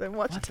couch with him,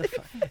 watch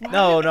TV.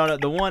 No,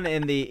 the one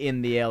in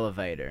the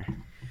elevator,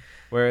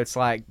 where it's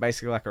like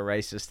basically like a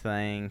racist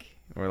thing,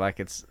 where like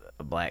it's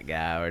a black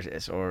guy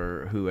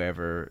or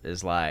whoever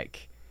is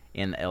like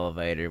in the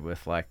elevator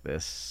with like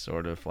this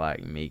sort of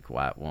like meek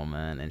white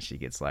woman, and she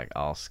gets like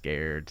all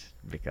scared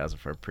because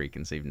of her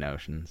preconceived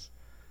notions,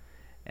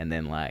 and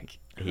then like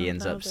he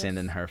ends know up this.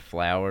 sending her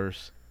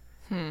flowers.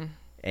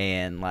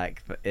 And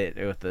like it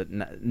with the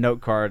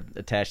note card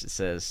attached, it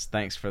says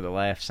 "Thanks for the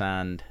laugh,"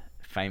 signed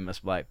famous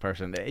black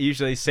person.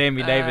 Usually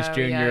Sammy Davis Oh,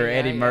 Jr., yeah,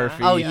 Eddie yeah.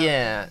 Murphy. Oh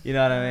yeah. You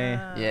know what I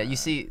mean? Yeah, you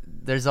see,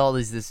 there's all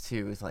this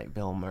too with like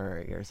Bill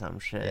Murray or some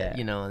shit, Yeah.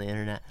 you know, on the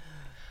internet.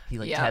 He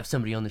like Yeah. taps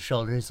somebody on the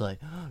shoulder. He's like,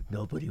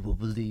 nobody will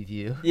believe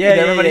you. Yeah, And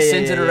yeah, everybody yeah,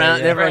 sends yeah, it around. yeah.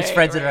 And everyone Right,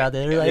 spreads it right. around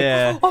there. They're like,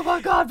 Yeah. oh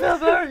my God, Bill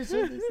Murray.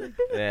 said this thing."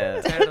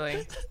 Yeah,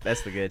 Totally.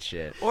 that's the good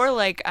shit. Or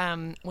like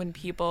when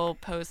people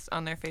post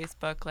on their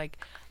Facebook, like,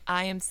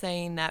 I am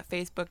saying that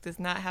Facebook does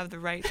not have the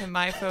right to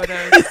my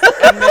photos,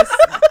 and this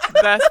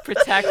thus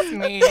protects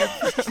me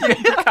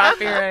from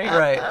copyright.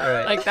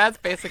 Right. Like that's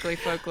basically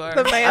folklore.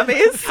 The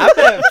mammies.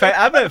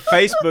 I bet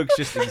Facebook's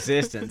just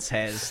existence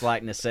has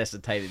like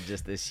necessitated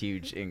just this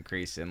huge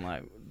increase in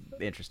like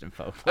interest in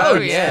folklore. Oh,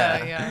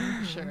 yeah, yeah.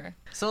 yeah, sure.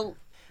 So,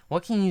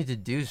 what can you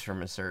deduce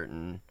from a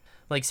certain,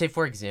 like, say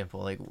for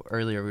example, like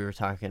earlier we were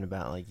talking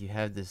about, like you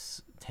have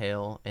this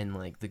tale and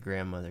like the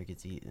grandmother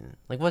gets eaten.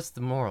 Like, what's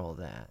the moral of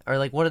that? Or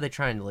like, what are they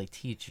trying to like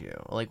teach you?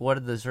 Like, what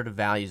are the sort of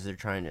values they're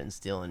trying to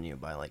instill in you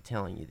by like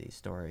telling you these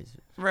stories?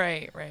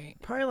 Right.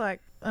 Probably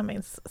like, I mean,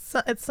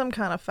 it's some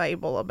kind of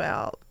fable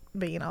about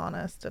being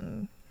honest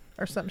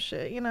or some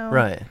shit, you know?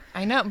 Right.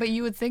 I know, but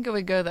you would think it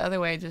would go the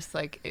other way, just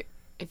like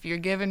if you're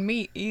given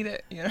meat, eat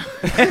it, you know.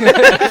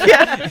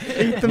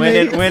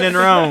 When in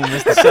Rome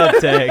is the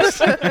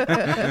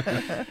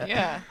subtext.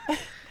 Yeah.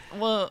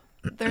 Well,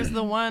 there's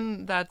the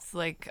one that's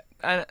like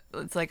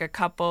it's like a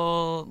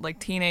couple, like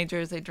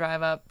teenagers, they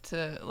drive up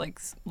to like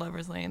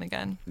Lover's Lane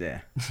again,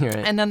 Yeah, Right.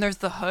 and then there's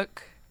the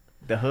hook,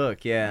 the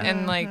hook. Yeah,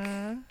 and like,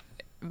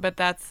 but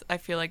I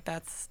feel like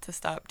that's to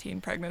stop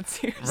teen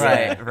pregnancy. or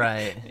right.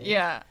 Right.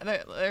 Yeah,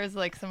 there's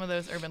like some of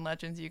those urban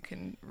legends you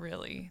can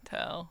really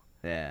tell.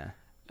 yeah.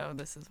 Oh,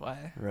 this is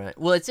why. Right.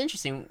 Well, it's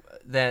interesting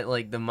that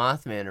like the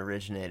Mothman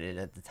originated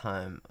at the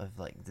time of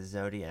like the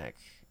Zodiac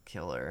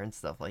killer and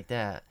stuff like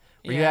that,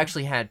 where you Yeah.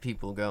 actually had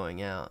people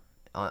going out,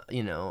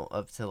 you know,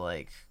 up to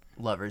like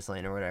Lover's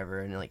Lane or whatever,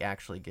 and like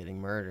actually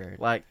getting murdered.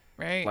 Like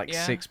Right?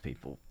 yeah. 6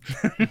 people.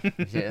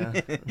 Yeah.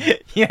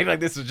 You act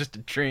like this was just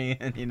a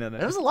trend, you know.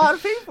 There was a lot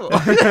of people.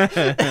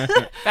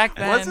 Back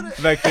then. Wasn't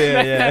it? Back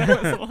then, That yeah.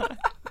 was a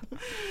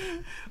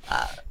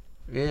lot.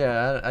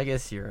 Yeah, I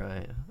guess you're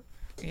right.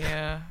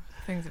 Yeah.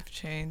 Things have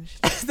changed.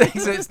 So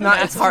it's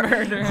not. It's Mass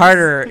murders.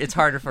 harder. It's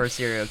harder for a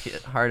serial killer.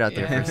 Hard out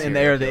there for a Yeah. In serial the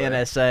era of the killer.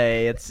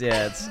 NSA,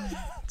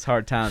 it's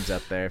hard times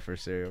up there for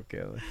serial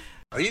killers.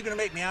 Are you gonna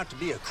make me out to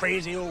be a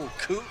crazy old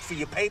coot for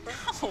your paper?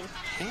 Oh,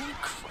 are you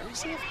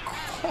crazy?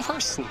 Of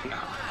course not.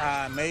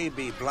 I may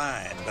be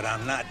blind, but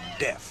I'm not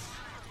deaf.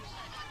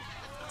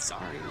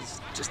 Sorry, it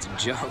was just a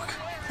joke.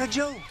 A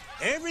joke.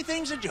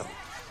 Everything's a joke.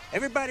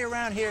 Everybody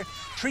around here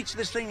treats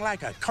this thing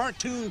like a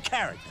cartoon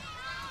character.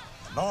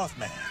 The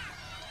Mothman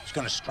is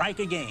gonna strike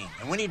again,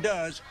 and when he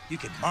does, you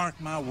can mark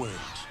my words.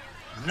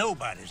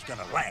 Nobody's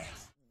gonna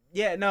laugh.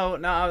 Yeah, no,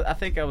 I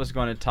think I was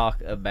going to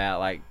talk about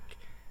like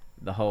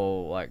the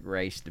whole like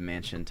race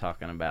dimension,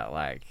 talking about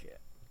like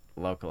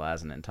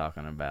localizing and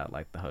talking about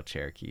like the whole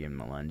Cherokee and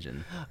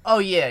Melungeon Oh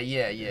yeah.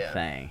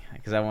 thing,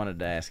 because I wanted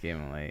to ask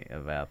Emily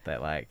about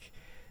that, like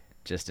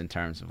just in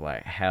terms of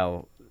like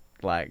how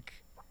like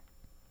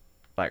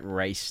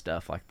race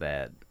stuff like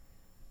that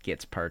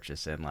gets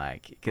purchased, and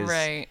like because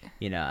Right.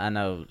 you know, I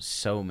know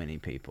so many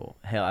people,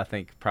 hell I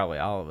think probably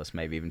all of us,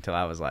 maybe even until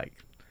I was like,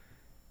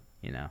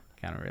 you know,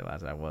 kind of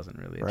realized I wasn't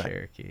really a Right.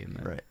 Cherokee, and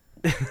then, Right.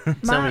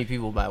 So many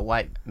people by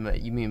white.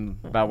 You mean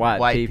by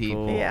white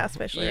people. Yeah,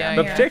 especially Yeah, around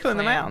But here. particularly in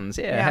the Clan. mountains,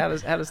 yeah. Yeah.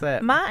 How does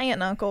that? My aunt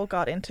and uncle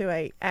got into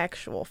a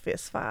actual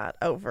fist fight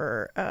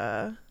over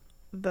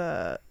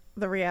the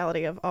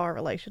reality of our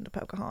relation to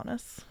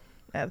Pocahontas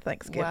at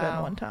Thanksgiving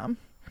Wow. one time.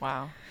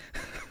 Wow.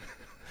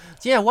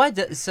 Yeah. Why?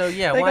 So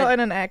yeah. They Why? got in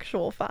an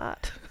actual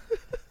fight.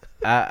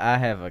 I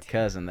have a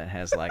cousin that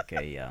has like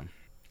a,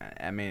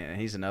 I mean,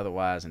 he's an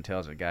otherwise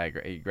intelligent guy.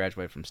 He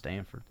graduated from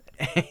Stanford,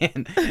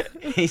 and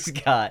he's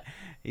got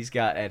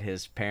at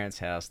his parents'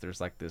 house. There's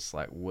like this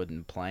like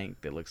wooden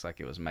plank that looks like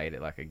it was made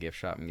at like a gift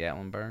shop in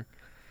Gatlinburg,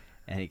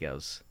 and he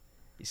goes,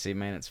 "You see,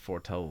 man, it's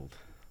foretold."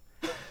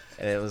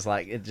 And it was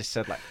like it just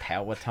said like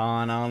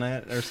Powhatan on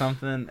it or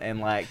something, and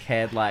like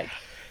had like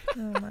Oh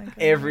my god.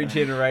 every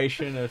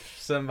generation of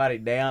somebody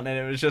down, and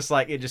it was just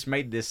like it just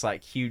made this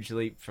like huge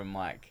leap from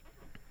like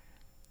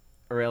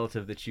a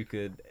relative that you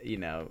could, you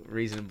know,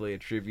 reasonably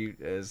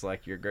attribute as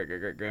like your great great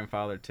great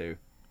grandfather to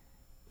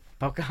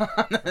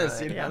Pocahontas.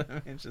 Right. You know Yeah. what I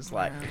mean? It's just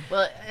like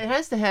Well, it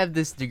has to have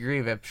this degree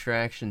of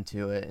abstraction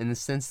to it, in the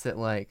sense that,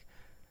 like,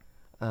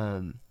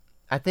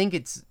 I think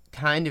it's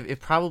kind of, it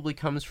probably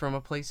comes from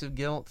a place of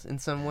guilt in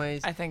some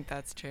ways. I think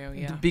that's true.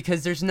 Yeah.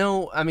 Because there's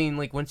no, I mean,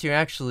 like, once you're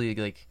actually,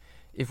 like,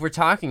 if we're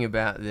talking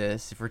about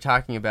this, if we're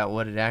talking about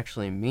what it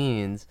actually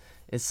means,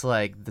 it's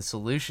like the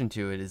solution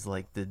to it is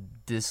like the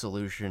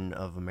dissolution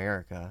of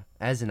America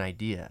as an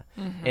idea,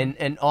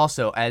 and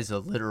also as a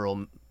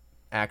literal,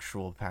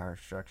 actual power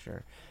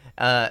structure.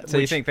 so. You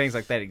Which- think things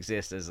like that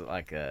exist as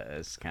like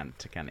as kind of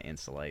to kind of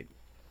insulate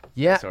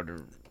Yeah, sort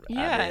of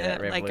Yeah, idea,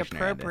 that like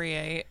revolutionary idea.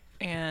 appropriate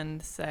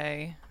and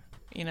say,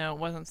 you know, it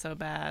wasn't so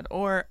bad,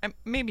 or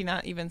maybe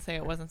not even say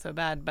it wasn't so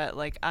bad, but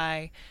like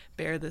I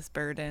bear this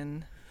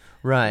burden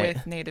right.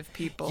 with Native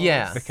people.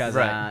 Yeah. Because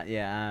Right.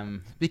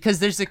 I'm Because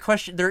there's a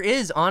question. There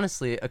is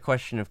honestly a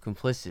question of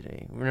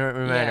complicity, no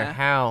matter Yeah.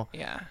 how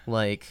Yeah.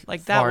 like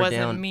That far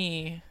wasn't down.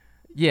 me.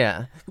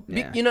 Yeah.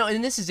 Yeah. You know,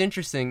 and this is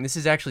interesting. This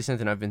is actually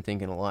something I've been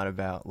thinking a lot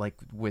about, like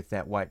with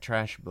that White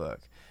Trash book,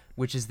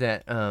 which is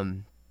that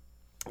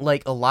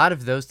like a lot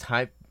of those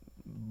type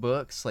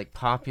books, like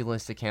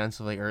populist accounts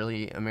of like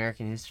early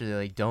American history, they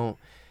like don't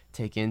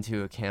take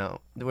into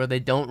account, where they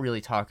don't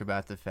really talk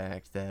about the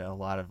fact that a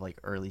lot of like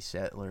early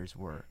settlers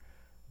were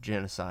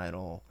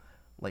genocidal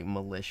like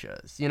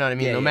militias, you know what I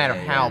mean? Yeah, No yeah, matter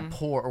yeah, how yeah.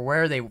 poor or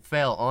where they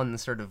fell on the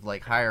sort of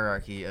like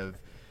hierarchy of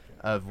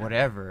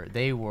whatever,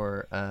 they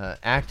were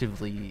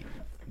actively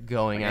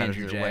going Like out of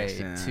Andrew their way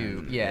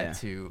Jackson, to yeah.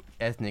 to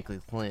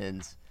ethnically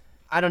cleanse.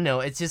 I don't know,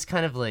 it's just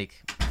kind of like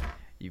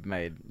you've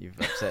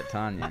upset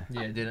Tanya.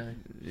 yeah, did I?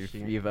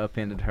 You've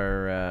upended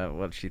her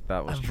what she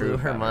thought was I true blew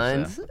her about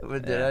mind. herself.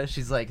 Did Yeah. I?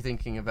 She's like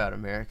thinking about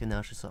America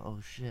now. She's like, oh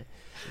shit.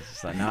 It's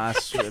just like, no, I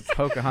swear,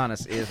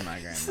 Pocahontas is my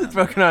grandmother.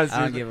 Pocahontas I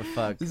don't is- give a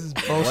fuck. this is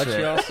what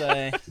bullshit. y'all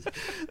say.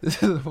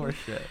 This is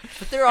horseshit.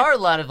 But there are a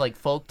lot of like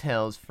folk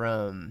tales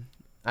from.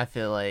 I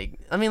feel like,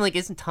 I mean, like,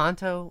 isn't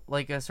Tonto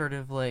like a sort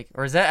of like,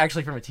 or is that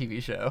actually from a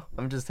TV show?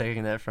 I'm just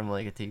taking that from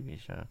like a TV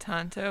show.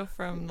 Tonto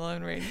from the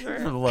Lone From Ranger.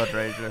 the Lone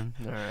Ranger.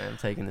 All right, I'm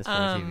taking this from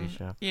a TV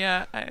show.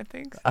 Yeah, I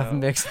think so. I've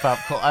mixed pop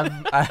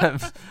culture.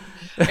 I've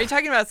Are you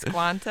talking about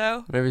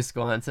Squanto? maybe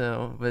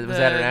Squanto, but was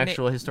that an The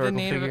actual the historical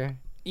Native- figure?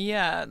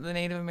 Yeah, the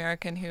Native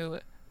American who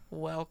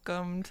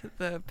welcomed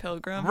the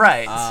Pilgrims.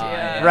 Right.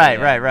 Yeah.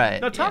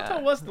 Right. No, Tonto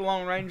Yeah. was the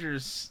Lone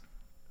Ranger's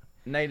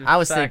native I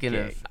was sidekick. thinking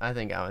of. I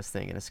think I was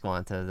thinking of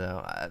Squanto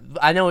though.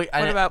 I know.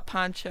 What about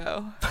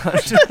Pancho?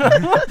 Pancho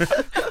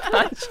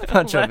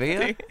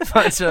Villa?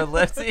 Pancho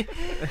Lefty?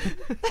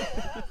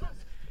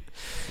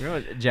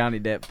 Remember when Johnny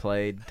Depp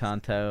played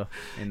Tonto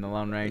in the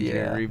Lone Ranger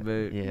Yeah.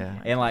 reboot? Yeah.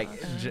 And like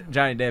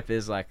Johnny Depp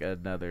is like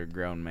another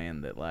grown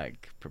man that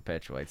like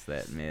perpetuates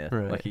that myth.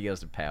 Right. Like he goes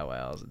to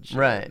powwows and shit.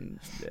 Right. And,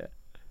 yeah.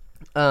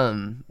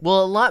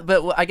 Well, a lot,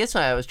 but I guess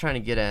what I was trying to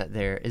get at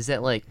there is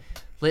that, like,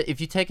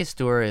 if you take a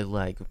story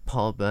like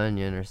Paul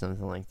Bunyan or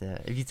something like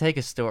that, if you take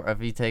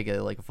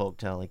a like a folk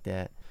tale like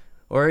that,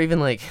 or even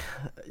like,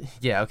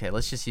 yeah, okay,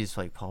 let's just use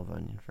like Paul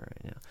Bunyan for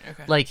right now.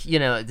 Okay. Like, you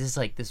know, this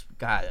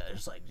guy that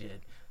was like,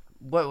 dude,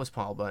 what was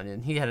Paul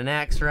Bunyan? He had an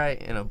axe,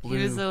 right, and a blue.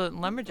 He was a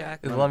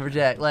lumberjack. a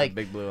lumberjack, like.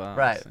 Big blue eyes.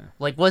 Right. yeah.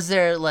 Like, was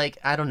there, like,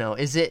 I don't know,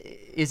 is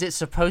it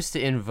supposed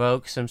to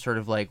invoke some sort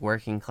of, like,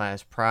 working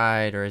class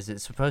pride, or is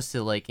it supposed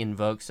to, like,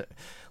 invoke,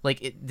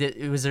 like,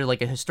 was there,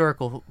 like, a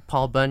historical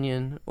Paul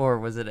Bunyan, or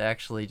was it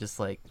actually just,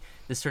 like,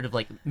 this sort of,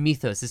 like,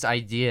 mythos, this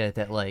idea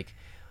that, like,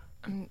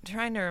 I'm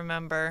trying to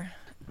remember.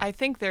 I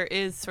think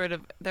there's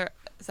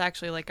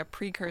actually like a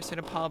precursor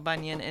to Paul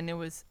Bunyan, and it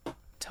was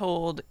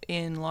told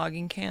in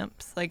logging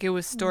camps. Like, it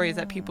was stories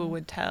that people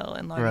would tell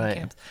in logging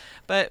camps.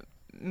 But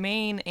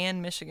Maine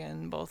and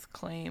Michigan both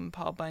claim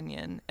Paul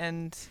Bunyan,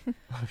 and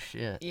Oh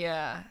shit.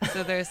 yeah,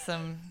 so there's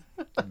some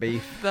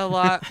Beef. the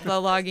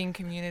logging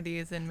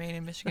communities in Maine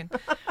and Michigan.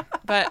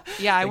 But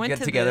yeah, I They went get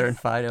to together this, and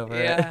fight over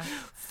yeah. it.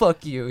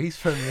 Fuck you. He's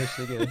from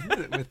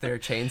Michigan with their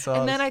chainsaws.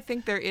 And then I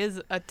think there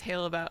is a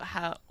tale about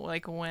how,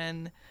 like,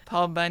 when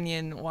Paul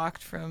Bunyan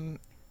walked from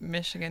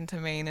Michigan to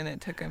Maine, and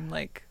it took him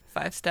like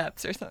 5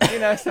 steps or something,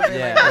 something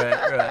Yeah.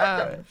 like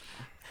that. right.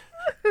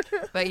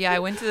 But yeah, I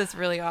went to this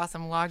really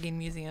awesome logging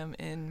museum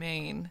in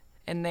Maine,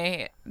 and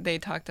they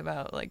talked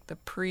about like the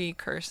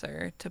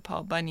precursor to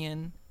Paul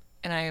Bunyan,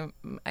 and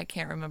I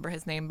can't remember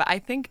his name, but I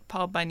think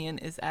Paul Bunyan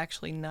is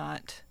actually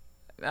not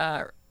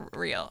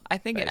real. I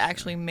think it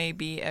actually may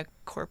be a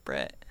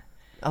corporate.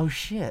 Oh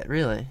shit,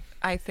 really?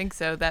 I think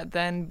so. That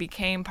then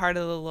became part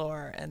of the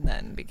lore, and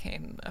then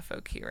became a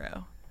folk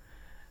hero.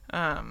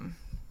 And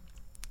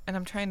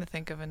I'm trying to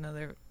think of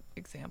another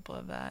example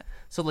of that.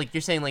 So like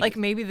you're saying Like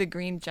maybe the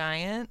Green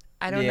Giant.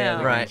 I don't Yeah, know.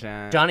 the right.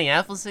 Giant. Johnny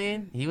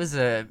Appleseed, he was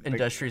a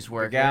industrious The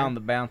worker. guy on the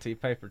Bounty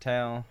paper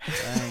towel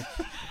thing.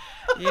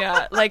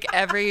 Yeah, like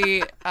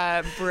every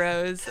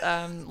bro's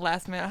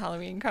last minute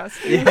Halloween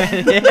costume.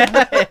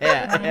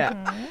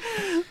 yeah.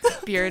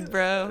 Beard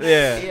bro.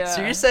 Yeah.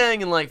 So you're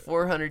saying in like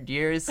 400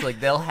 years, like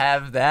they'll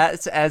have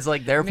that as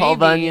like their Paul Maybe.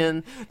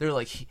 Bunyan? They're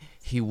like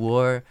he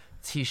wore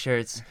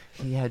t-shirts,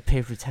 he had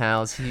paper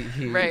towels,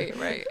 he Right.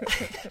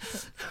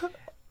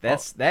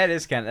 That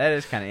is kind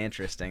of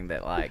interesting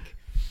that, like,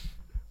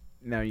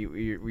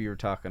 we were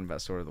talking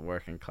about sort of the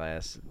working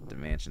class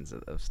dimensions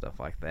of stuff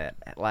like that.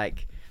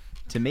 Like,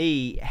 to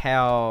me,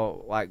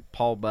 how like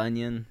Paul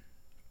Bunyan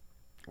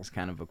was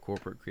kind of a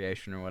corporate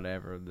creation or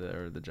whatever,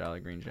 or the Jolly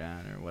Green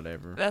Giant or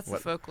whatever. That's the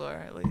folklore,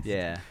 at least.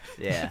 Yeah.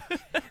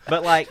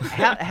 But like,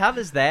 how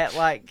does that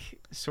like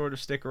sort of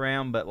stick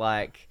around? But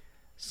like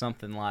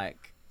something like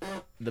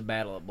the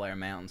Battle at Blair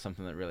Mountain,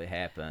 something that really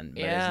happened,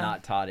 but Yeah. is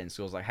not taught in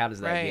schools. Like, how does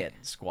that Right. get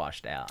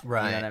squashed out?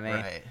 Right, You know what I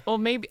mean? right.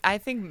 Well, I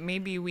think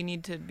maybe we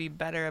need to be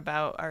better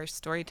about our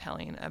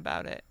storytelling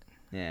about it.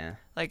 Yeah.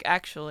 Like,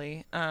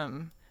 actually,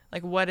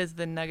 like, what is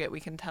the nugget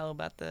we can tell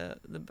about the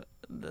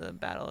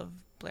Battle of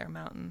Blair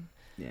Mountain?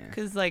 Yeah.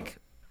 Because, like,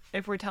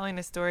 if we're telling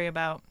a story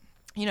about,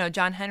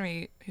 John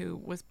Henry, who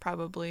was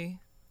probably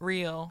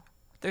real,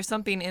 there's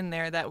something in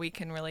there that we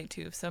can relate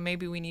to. So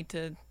maybe we need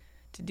to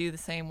do the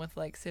same with,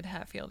 like, Sid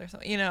Hatfield or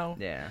something,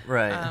 Yeah.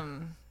 Right.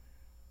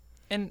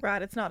 And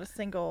Right, it's not a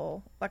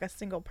single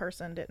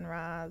person didn't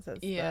rise as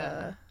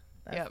Yeah.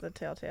 the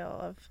telltale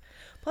of.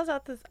 Plus, I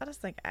just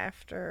think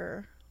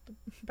after the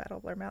Battle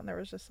of Blair Mountain, there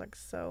was just like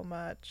so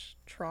much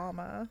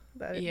trauma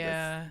that it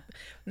yeah. just,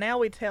 now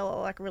we tell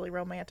like a really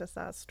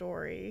romanticized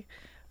story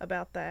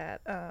about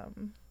that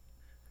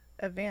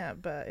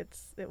event, but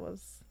it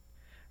was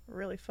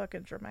really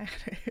fucking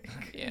dramatic.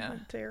 Yeah.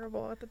 and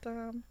terrible at the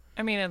time.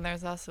 I mean, and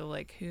there's also,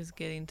 like, who's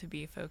getting to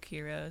be folk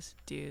heroes?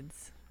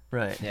 Dudes.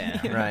 right.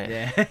 Yeah. Right.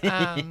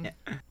 Yeah.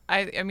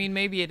 I mean,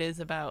 maybe it is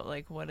about,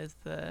 like,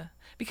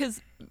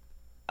 because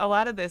a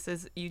lot of this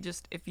is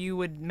if you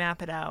would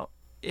map it out,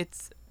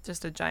 it's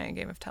just a giant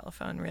game of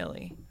telephone,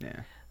 really.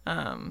 Yeah.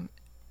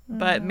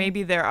 But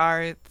maybe there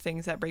are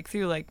things that break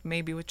through, like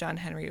maybe with John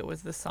Henry, it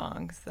was the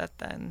songs that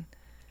then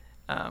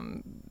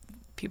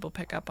people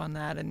pick up on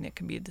that, and it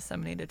can be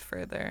disseminated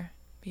further.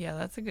 But yeah,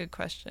 that's a good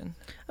question.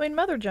 I mean,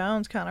 Mother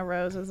Jones kind of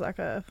rose as like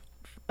a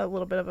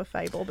little bit of a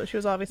fable, but she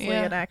was obviously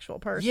Yeah. an actual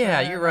person.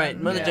 Yeah, you're right.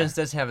 and- Mother Yeah. Jones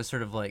does have a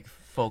sort of like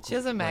folk. She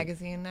has a like-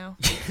 magazine now.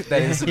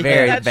 that is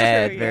very That's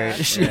bad.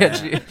 true,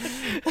 very. yeah.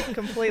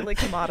 completely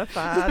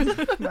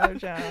commodified. Mother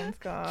Jones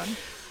gone.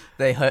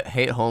 They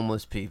hate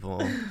homeless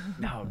people.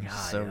 Oh God,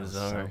 So it was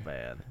bizarre. so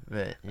bad.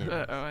 But yeah.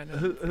 Uh-oh, I know.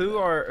 Who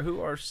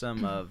are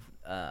some of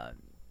the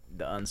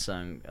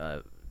unsung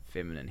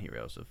feminine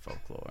heroes of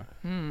folklore?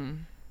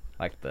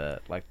 Like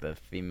the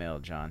female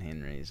John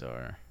Henrys,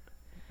 or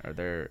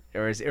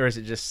is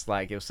it just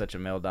like it was such a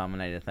male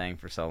dominated thing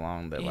for so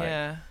long that like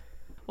Yeah.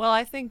 Well,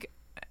 I think,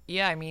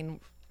 I mean,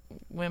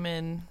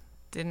 women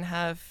didn't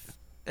have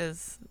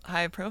as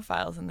high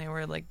profiles, and they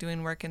were like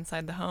doing work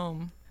inside the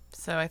home.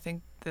 So I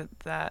think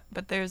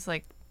but there's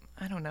like,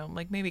 I don't know,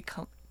 like maybe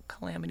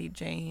Calamity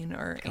Jane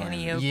or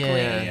Annie Oakley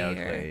Yeah.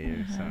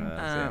 or some of those,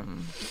 yeah.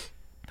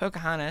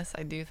 Pocahontas,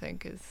 I do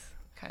think is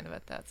kind of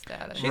at that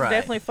status. She's Right.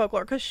 definitely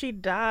folklore because she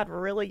died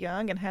really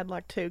young and had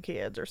like 2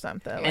 kids or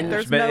something. Like, And-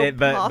 there's but no it-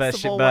 but she-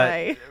 possible but-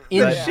 way.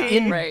 in, But-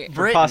 in Right. For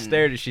Britain,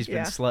 posterity, she's been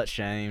Yeah. slut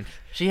shamed.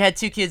 she had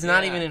 2 kids,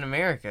 not Yeah. even in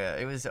America.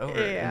 It was over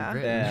Yeah.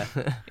 in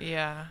Britain.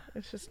 Yeah.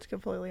 It's just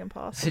completely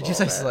impossible. Did you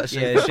say that- slut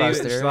shame Yeah, for she was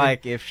posterity?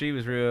 like, if she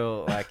was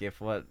real, like if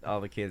what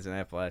all the kids in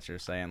Appalachia are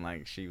saying,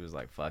 like she was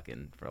like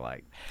fucking for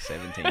like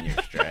 17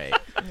 years straight,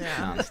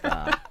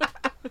 nonstop.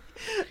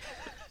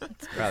 Probably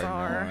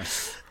bizarre. more.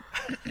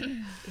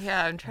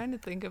 Yeah, I'm trying to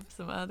think of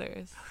some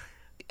others.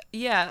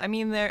 Yeah, I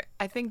mean,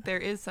 I think there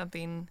is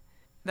something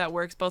that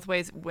works both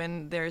ways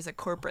when there's a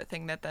corporate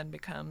thing that then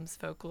becomes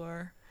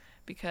folklore,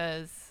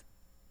 because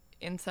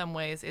in some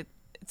ways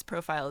its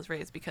profile is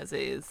raised because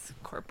it is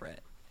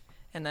corporate.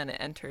 and then it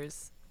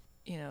enters,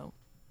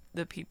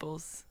 the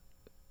people's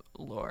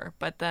lore.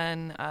 But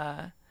then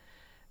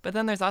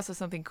there's also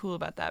something cool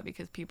about that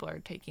because people are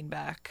taking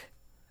back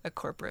a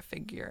corporate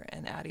figure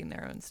and adding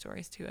their own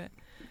stories to it.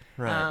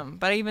 Right.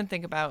 But I even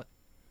think about,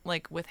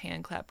 like, with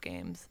hand clap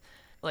games,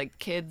 like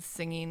kids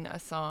singing a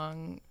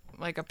song,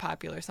 like a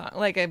popular song,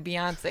 like a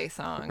Beyonce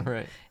song.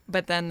 Right.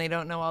 But then they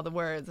don't know all the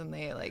words and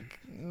they, like,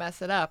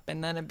 mess it up.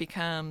 And then it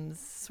becomes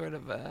sort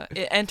of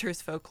it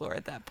enters folklore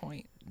at that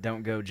point.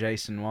 Don't Go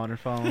Jason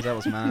Waterfalls. That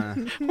was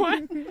mine.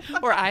 What?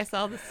 Or I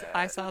saw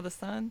the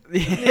sun.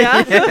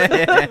 Yeah.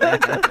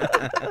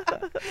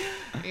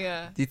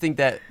 Yeah. Do you think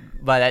that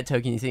by that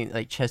token, you think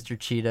like Chester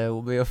Cheetah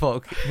will be a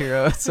folk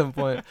hero at some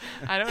point?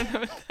 I don't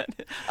know what that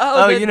is.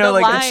 Oh, the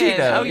like lion. the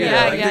cheetah. Oh,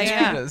 yeah, like yeah, the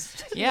yeah.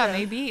 cheetahs. Yeah,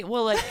 maybe.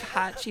 Well, like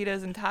hot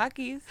Cheetos and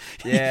Takis.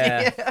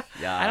 Yeah.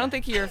 I don't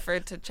think he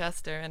referred to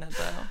Chester in it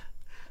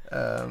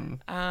though.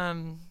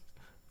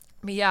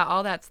 But yeah,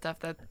 all that stuff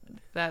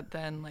that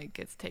then like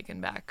gets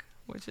taken back,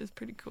 which is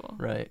pretty cool.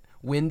 Right.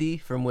 Wendy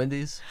from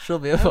Wendy's. She'll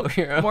be a folk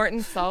hero.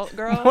 Morton Salt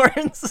Girl.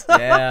 Morton's.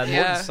 Yeah,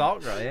 Yeah. Morton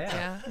Salt Girl. Yeah.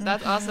 Yeah,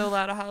 that's also a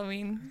lot of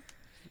Halloween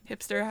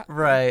hipster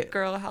Right.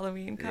 girl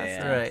Halloween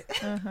costumes.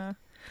 Right. Uh-huh.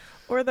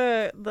 Or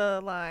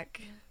the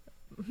like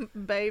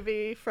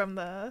baby from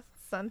the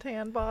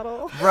suntan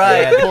bottle.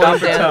 Right. Yeah, the pulling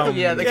copper down- tone.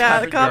 Yeah, the Yeah,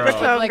 the copper copper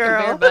girl. tone Like a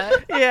girl. bare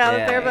butt. Yeah, Yeah. the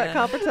bareback Yeah.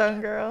 copper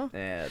tone girl.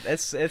 Yeah,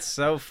 it's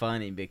so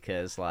funny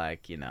because,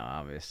 like,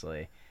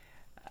 obviously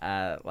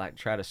I like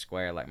try to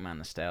square like my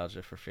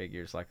nostalgia for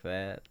figures like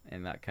that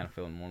and not kind of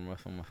feeling warm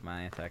with them with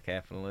my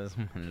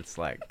anti-capitalism, and it's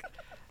like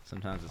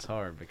sometimes it's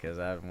hard because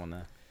I'm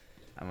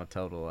a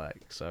total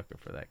like sucker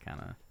for that kind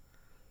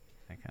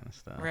of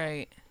stuff.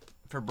 Right.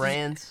 For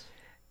brands.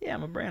 Yeah,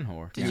 I'm a brand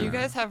whore. Did you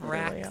guys have We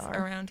really racks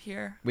are. around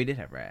here? We did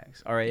have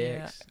rags.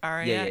 RAX. Yeah.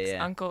 RAX.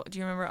 Yeah. Uncle, do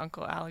you remember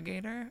Uncle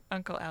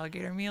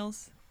Alligator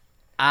meals?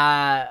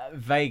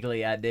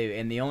 Vaguely I do,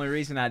 and the only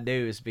reason I do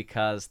is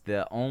because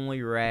the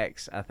only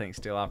racks I think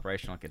still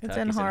operational in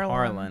Kentucky in is in Harlan.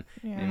 Harlan,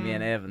 Yeah. and me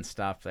and Evan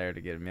stopped there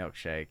to get a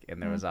milkshake,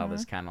 and there was all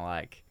this kind of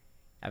like,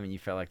 I mean, you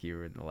felt like you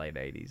were in the late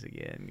 '80s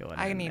again going.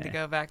 I in need to there.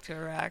 go back to a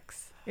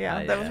Rax. Yeah,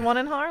 Oh, there was yeah. one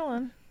in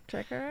Harlan.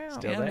 Check her out.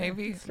 Still Yeah, there.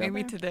 maybe Still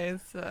there.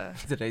 today's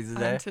Today's the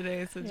on day.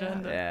 today's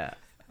agenda. Yeah,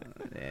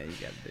 yeah, you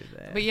gotta do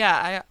that. But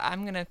yeah,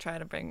 I'm gonna try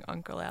to bring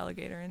Uncle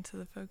Alligator into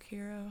the folk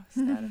hero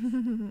status.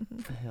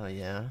 Hell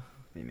yeah.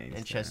 He needs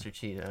And to. Chester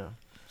Cheetah.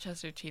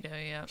 Chester Cheetah,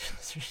 yeah.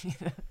 Chester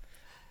Cheetah.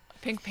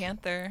 Pink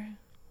Panther.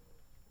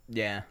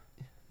 Yeah,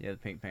 the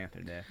Pink Panther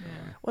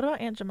definitely. What about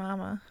Aunt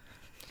Jemima?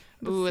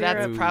 The Ooh, that's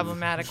a syrup.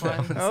 problematic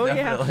one. Oh, yeah.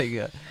 Definitely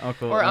good.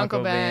 Or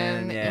Uncle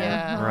Ben.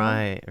 Yeah.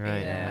 Right.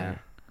 Yeah.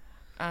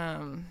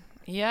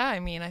 Yeah, I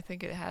mean, I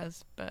think it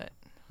has, but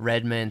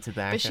Redman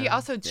tobacco. she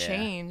also Yeah.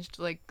 changed.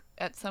 Like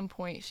at some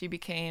point, she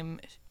became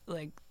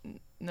like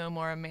no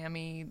more a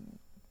mammy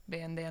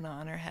bandana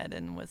on her head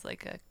and was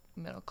like a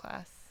middle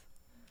class.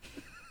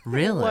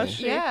 Really? Was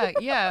she?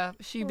 Yeah.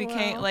 She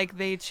became Wow. like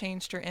they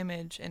changed her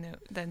image, and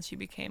then she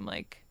became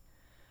like,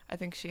 I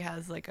think she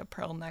has like a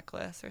pearl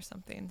necklace or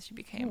something. She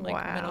became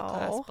like a middle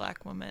class Wow.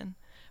 black woman,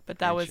 but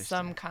that was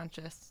some Interesting.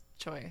 conscious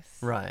choice.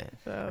 Right.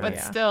 So, But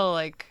yeah. still,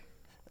 like,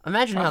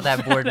 Imagine how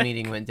that board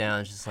meeting went down.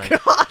 It's just like,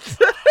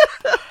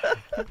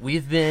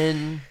 we've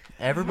been.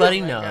 Everybody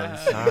knows.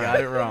 God. All Got right.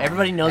 it wrong.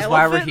 Everybody knows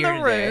why we're Elephant in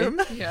here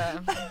the today.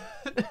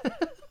 room.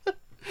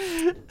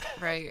 yeah.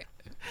 Right.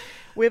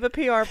 We have a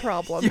PR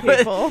problem, You-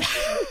 people.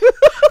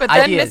 But then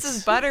Ideas.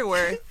 Mrs.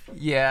 Butterworth,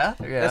 Yeah.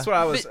 Yeah. That's what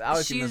I was. but I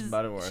was thinking Miss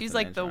Butterworth. she's and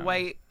like then the Jemima.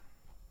 white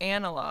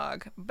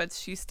analog, but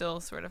she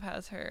still sort of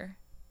has her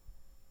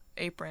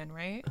apron,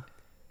 right?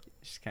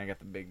 She's kind of got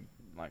the big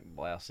like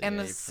blousey. And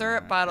the apron,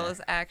 syrup right? bottle Yeah.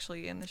 is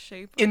actually in the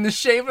shape. in the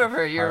shape of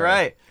her. You're Her.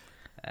 right.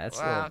 That's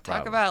a Wow, little talk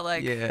problem. about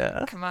like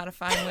Yeah.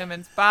 commodifying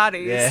women's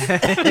bodies. Yeah.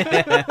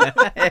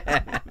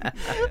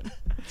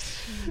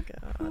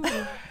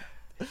 God.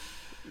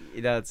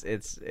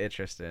 It's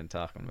interesting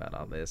talking about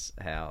all this,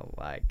 how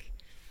like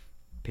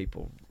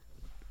people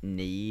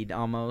need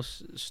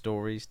almost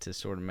stories to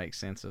sort of make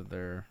sense of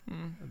their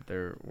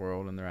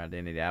world and their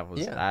identity.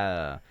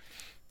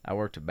 I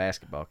worked a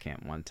basketball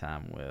camp one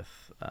time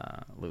with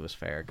Louis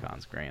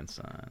Farrakhan's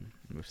grandson,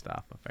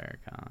 Mustafa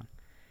Farrakhan,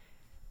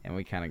 and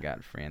we kind of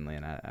got friendly,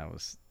 and I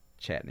was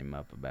chatting him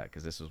up about,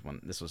 because this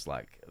was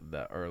like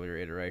the earlier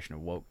iteration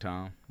of Woke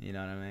Tom, you know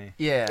what I mean?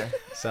 Yeah.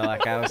 So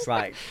like I was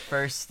like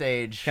First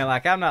stage. kind of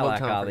like, I'm not Woke like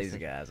Tom all first these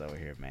stage. guys over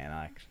here, man.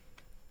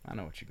 I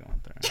know what you're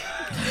going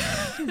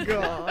through.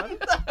 God.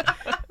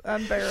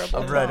 Unbearable.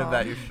 I'm right Tom.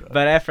 about your show.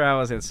 But after I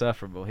was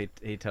insufferable,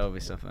 he told me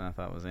something I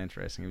thought was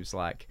interesting. He was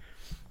like,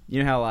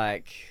 you know how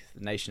like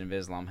the Nation of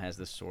Islam has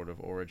this sort of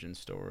origin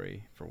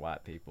story for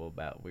white people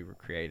about we were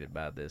created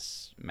by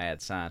this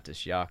mad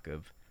scientist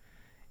Yaqub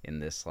in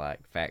this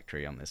like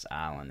factory on this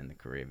island in the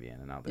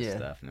Caribbean and all this Yeah.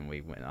 stuff, and then we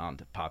went on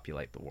to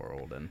populate the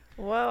world. And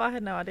Whoa, I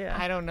had no idea.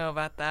 I don't know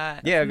about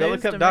that. yeah, go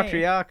news look up to Dr.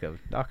 me. Yaqub.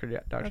 Dr.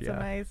 That's Yaqub.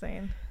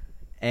 amazing.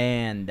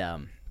 And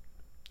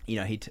you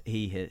know, he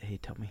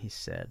told me, he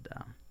said,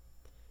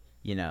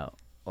 you know,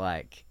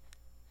 like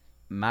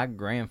my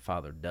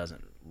grandfather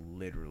doesn't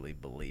literally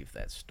believe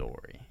that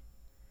story,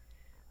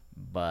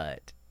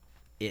 but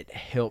it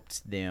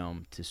helped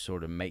them to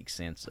sort of make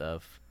sense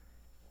of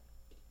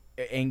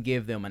and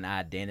give them an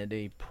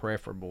identity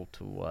preferable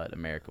to what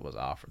America was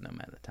offering them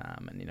at the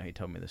time. And, he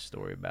told me the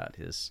story about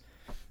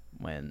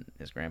when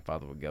his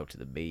grandfather would go to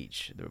the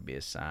beach, there would be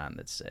a sign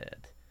that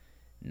said,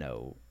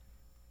 no,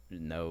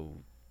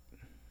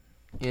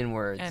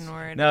 N-words.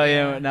 N-word. no,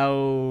 yeah.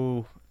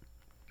 no,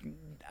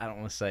 I don't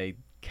want to say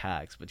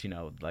cocks, but,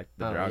 like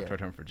the Oh, derogatory yeah.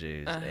 term for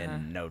Jews, Uh-huh.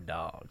 and no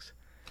dogs.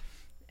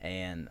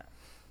 And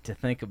to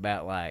think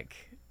about,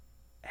 like,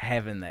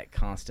 having that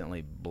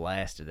constantly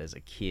blasted as a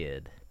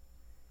kid,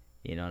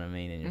 you know what I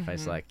mean, in your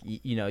face, like,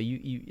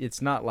 you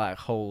it's not like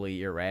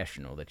wholly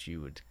irrational that you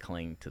would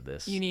cling to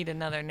this. You need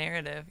another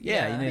narrative.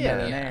 Yeah, you need Yeah,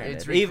 another yeah, narrative.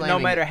 it's Even no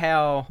reclaiming- matter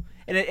how,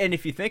 and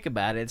if you think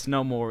about it, it's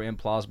no more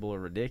implausible or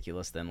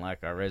ridiculous than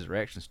like our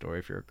resurrection story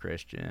if you're a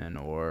Christian,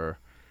 or,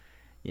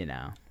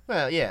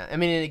 Well, yeah. I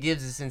mean, it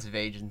gives a sense of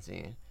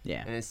agency.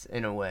 yeah, And it's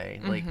in a way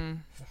like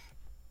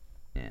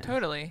yeah,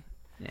 Totally.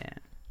 yeah.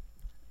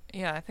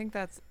 Yeah, I think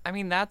that's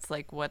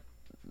like what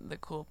the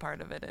cool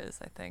part of it is.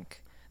 I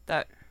think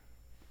that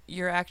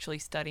you're actually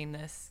studying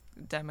this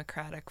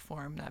democratic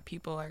form, that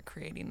people are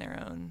creating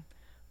their own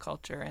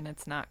culture, and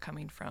it's not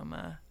coming from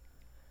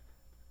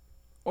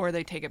or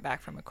they take it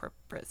back from a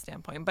corporate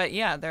standpoint. But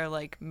yeah, they're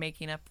like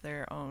making up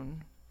their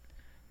own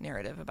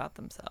narrative about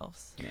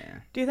themselves. Yeah.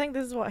 Do you think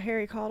this is what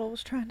Harry Caudle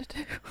was trying to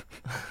do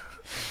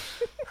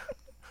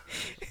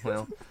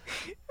well,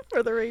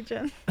 for the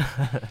region?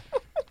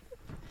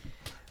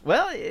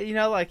 Well,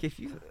 like if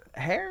you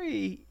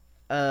Harry,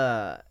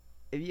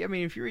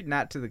 if you read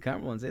Night to the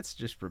Cumberlands, it's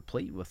just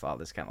replete with all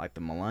this kind of like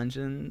the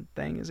Melungeon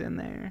thing is in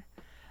there.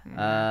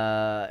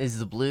 is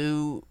the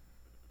blue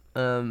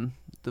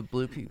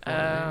people?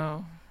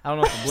 Oh. I don't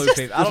know if the blue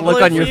people. I don't look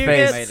know on if your the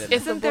face. made it.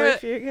 Isn't The there?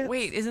 Blue Fugits.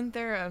 Wait, isn't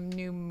there a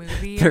new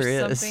movie There or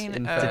is, something?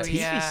 in Oh, fact. It's a TV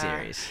yeah.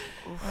 series.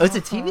 Oh, it's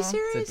a TV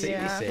series? It's a TV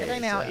Yeah, series. it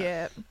ain't out yeah.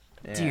 yet.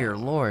 Yeah. Dear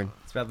Lord.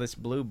 It's about this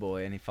blue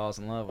boy, and he falls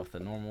in love with a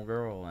normal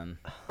girl, and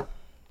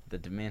the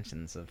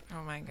dimensions of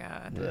Oh my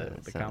god. The- Yeah,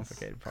 the sounds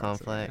complicated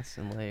parts of it. complex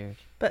and layered.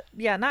 But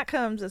yeah, Night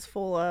Comes is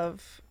full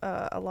of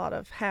a lot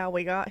of how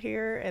we got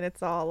here, and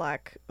it's all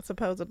like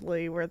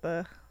supposedly we're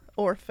the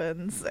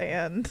orphans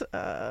and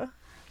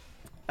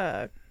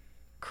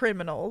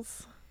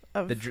criminals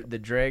of the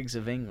dregs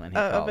of England. He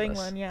called of us.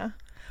 England. Yeah,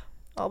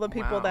 all the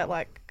people that Wow.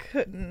 like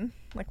couldn't,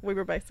 like, we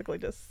were basically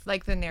just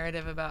Like the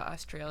narrative about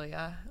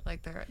Australia,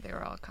 like they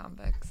were all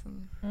convicts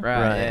and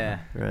Right. Yeah.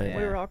 Right. Yeah.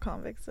 we were all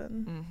convicts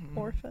and Mhm.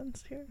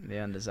 orphans here. The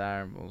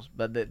undesirables,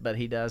 but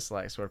he does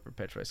like sort of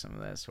perpetuate some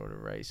of that sort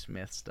of race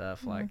myth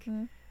stuff. Like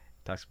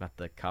talks about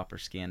the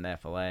copper-skinned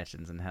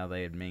Appalachians and how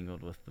they had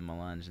mingled with the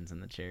Melungeons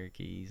and the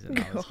Cherokees and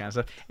all this kind of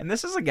stuff. And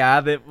this is a guy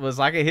that was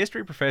like a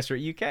history professor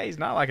at UK. He's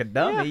not like a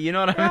dummy, Yeah, you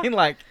know what I yeah. mean?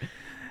 Like,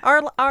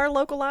 Our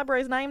local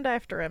library is named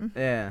after him.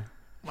 yeah,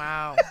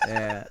 wow.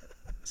 yeah.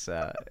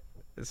 So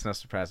it's no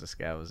surprise this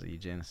guy was a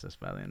eugenicist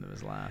by the end of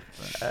his life.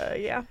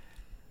 But Yeah.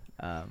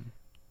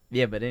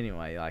 yeah, but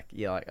anyway,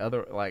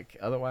 like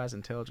otherwise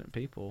intelligent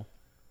people,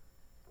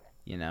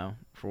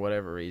 for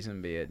whatever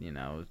reason, be it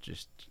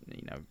just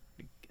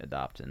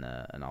adopting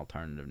an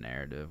alternative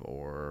narrative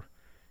or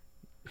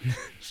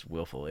just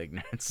willful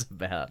ignorance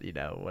about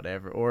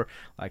whatever, or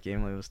like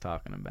Emily was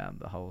talking about,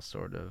 the whole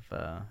sort of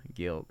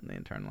guilt, the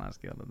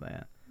internalized guilt of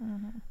that. I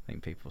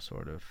think people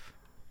sort of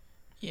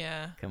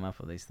Yeah. come up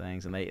with these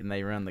things, and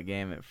they run the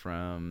gamut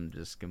from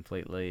just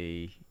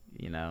completely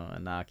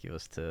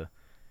innocuous to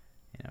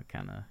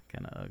kind of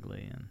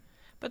ugly. And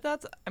But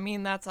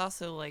that's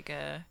also like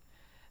a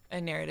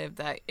narrative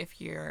that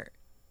if you're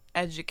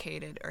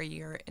educated or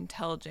you're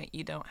intelligent,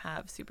 you don't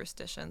have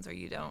superstitions or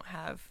you don't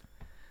have.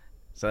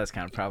 so that's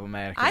kind of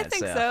problematic in I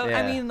think itself. so. Yeah.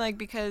 I mean, like,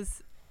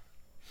 because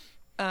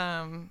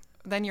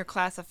then you're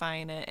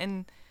classifying it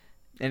and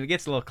and it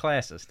gets a little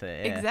classist too.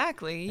 Yeah.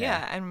 exactly,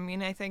 Yeah. yeah. I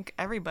mean, I think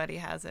everybody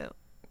has it.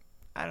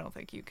 I don't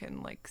think you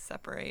can like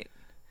separate.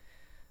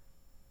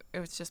 It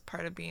was just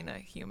part of being a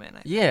human.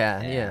 I think.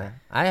 Yeah, Yeah.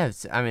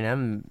 yeah.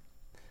 I'm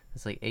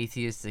as like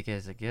atheistic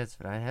as it gets,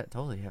 but I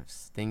totally have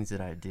things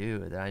that I do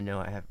that I know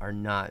are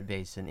not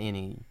based in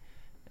any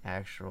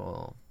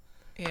actual.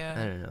 I Yeah.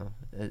 don't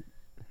know.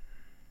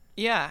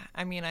 Yeah.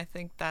 I mean, I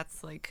think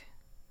that's like,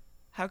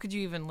 how could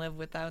you even live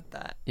without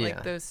that? Yeah.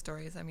 Like those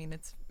stories. I mean,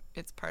 it's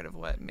part of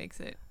what makes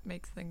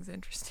things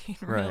interesting.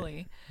 Right.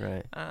 Really.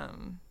 Right.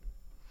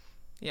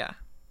 Yeah.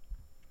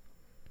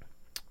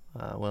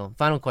 Well,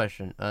 final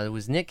question.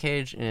 Was Nick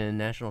Cage in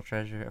National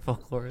Treasure a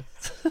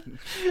folklorist?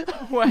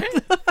 What?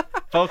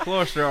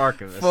 Folklorist or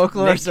archivist?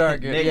 Folklorist Nick- or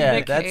archivist? Nick- Yeah,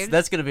 Nick Cage?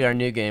 that's gonna be our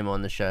new game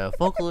on the show.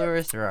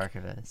 Folklorist or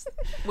archivist?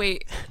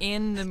 Wait,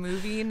 in the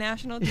movie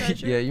National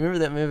Treasure? Yeah, you remember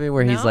that movie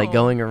where he's like No.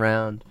 going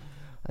around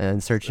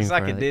and searching It's for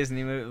like a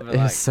Disney movie. But It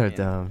like, was so you know,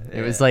 dumb.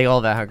 It was yeah. like all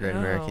about how great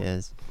America Oh.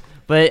 is,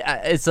 but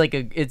it's like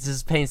it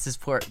just paints this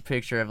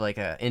picture of like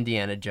a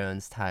Indiana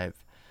Jones type,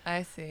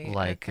 I see.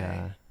 like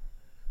okay.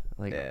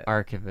 Yeah.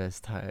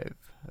 archivist type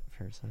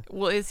person.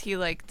 Well, is he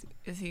like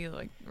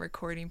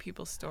recording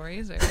people's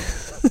stories or?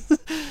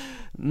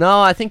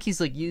 No, I think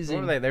he's like What using.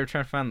 were they? They were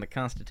trying to find the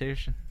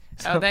Constitution.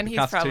 Oh, then he's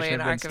probably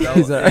Constitution an had been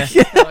archivist. stolen.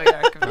 He's Probably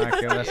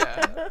archivist.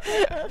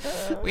 Archivist.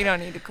 Yeah. We don't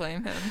need to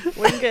claim him.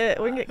 We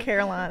can get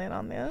Caroline in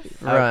on this.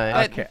 Right.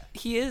 But Okay.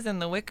 he is in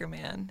The Wicker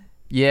Man,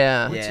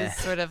 Yeah. which Yeah. is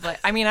sort of like,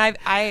 I mean,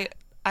 I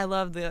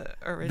love the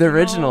original,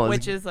 original is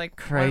which is like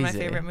one of my crazy.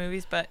 favorite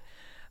movies, but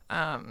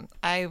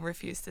I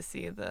refuse to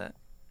see the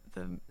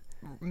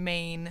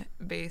main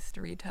based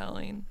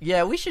retelling.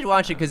 Yeah, we should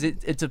watch it because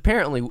it's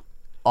apparently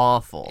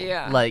awful.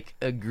 Yeah. Like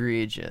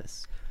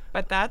egregious.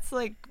 But that's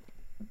like,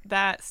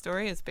 that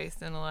story is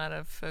based in a lot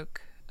of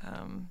folk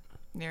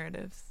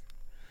narratives.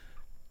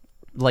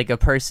 Like a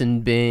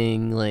person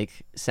being like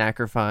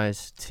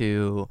sacrificed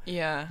to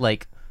Yeah.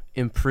 like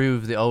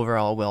improve the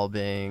overall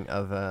well-being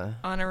of a.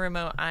 On a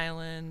remote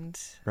island.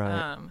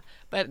 Right.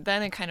 But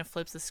then it kind of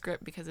flips the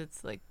script because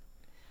it's like,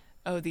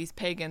 oh, these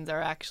pagans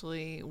are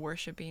actually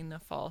worshiping a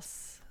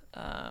false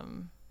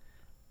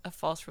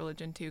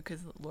religion too,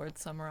 because Lord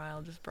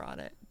Summerisle just brought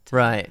it.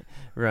 Right.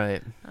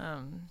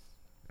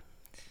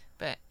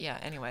 But yeah,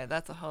 anyway,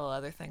 that's a whole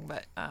other thing.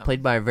 But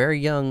Played by a very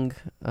young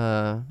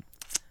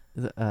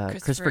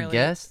Christopher Lee.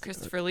 Guest.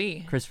 Christopher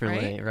Lee. Christopher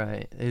right? Lee,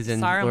 right? Who's in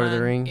Lord of the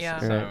Saruman, Rings. yeah.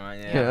 right? So,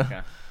 yeah. Yeah.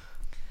 Okay.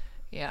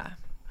 Yeah.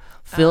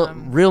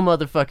 Real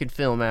motherfucking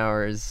film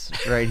hours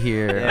right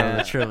here on Yeah.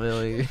 the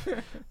Trilly.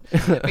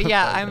 But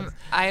yeah,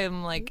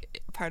 I'm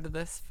like part of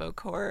this folk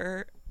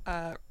horror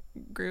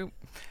group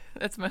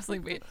that's mostly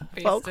based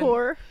Folk in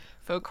horror.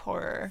 folk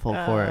horror. Full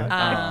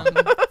horror.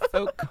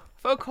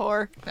 Folk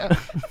horror. No,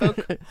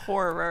 folk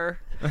horror.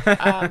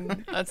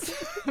 That's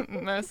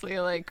mostly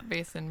like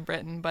based in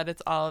Britain, but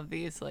it's all of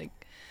these like.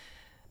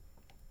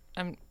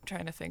 I'm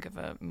trying to think of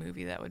a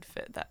movie that would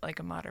fit that, like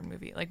a modern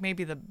movie, like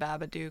maybe The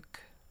Babadook.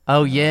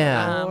 Oh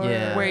yeah,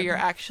 yeah. Where you're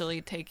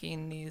actually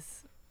taking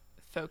these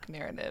folk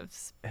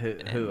narratives.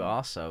 Who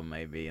also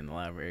may be in the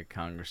Library of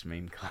Congress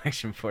meme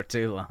collection for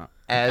too long.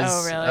 as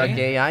Oh, really? a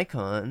gay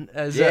icon,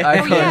 as Yeah. an Oh, Oh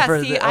icon yeah,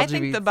 for see, the I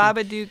think The LGBT.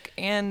 Babadook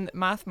and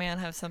Mothman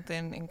have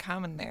something in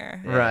common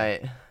there.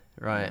 Right.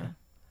 Yeah.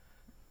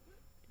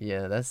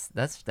 Yeah,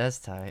 that's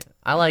tight.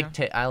 I like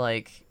I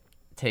like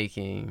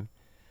taking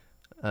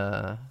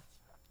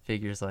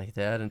figures like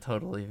that and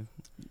totally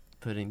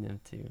putting them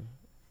to.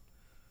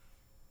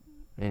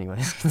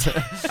 Anyways,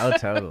 Oh,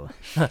 totally.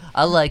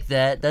 I like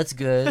that. That's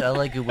good. I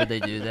like it when they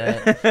do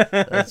that.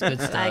 That's good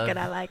stuff. I like it.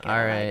 I like it. All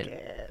I right. like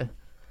it.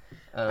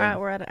 All right,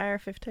 we're at hour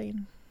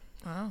 15.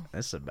 Wow.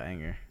 This is a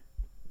banger.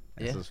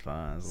 This Yeah. was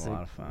fun. This was It's a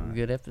lot of fun.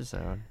 Good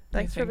episode.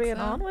 Thanks for think being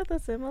so? on with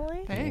us,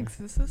 Emily. Thanks.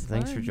 This is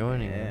Thanks for fun.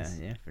 joining Yeah, us.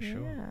 yeah, for sure.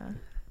 Yeah.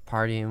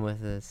 Partying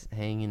with us,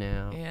 hanging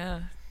out.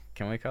 Yeah.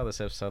 Can we call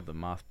this episode the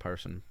Moth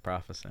Person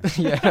Prophecy?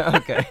 Yeah,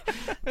 okay.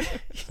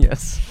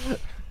 Yes.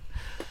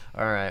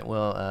 All right.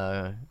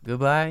 Well,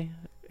 goodbye,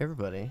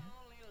 everybody.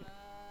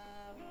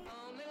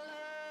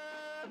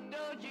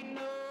 Don't you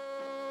know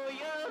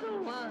you're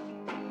the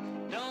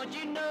one? Don't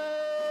you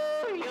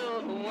know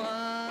you're the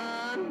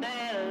one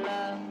that I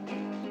love?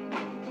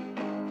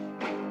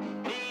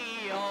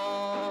 The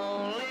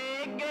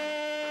only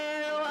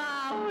girl I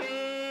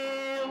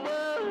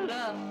ever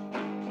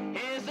loved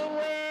is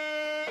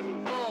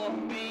waiting for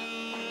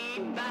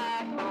me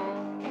back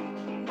home.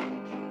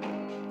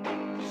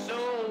 So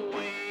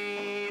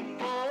wait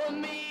for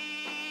me,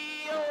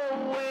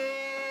 oh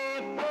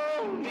wait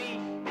for me.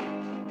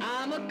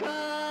 I'm a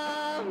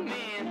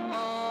coming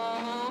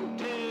home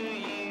to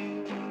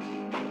you.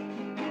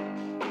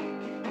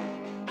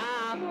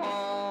 I'm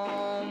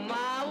on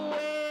my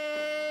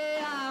way.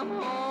 I'm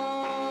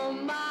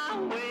on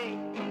my way.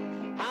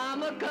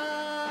 I'm a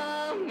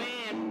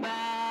coming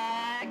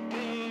back to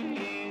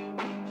you.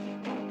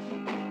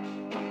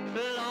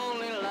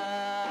 Lonely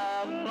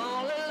love,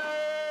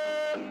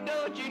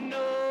 don't you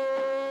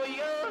know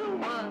you're the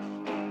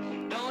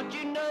one? Don't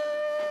you know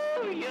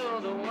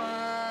you're the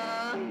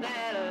one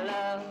that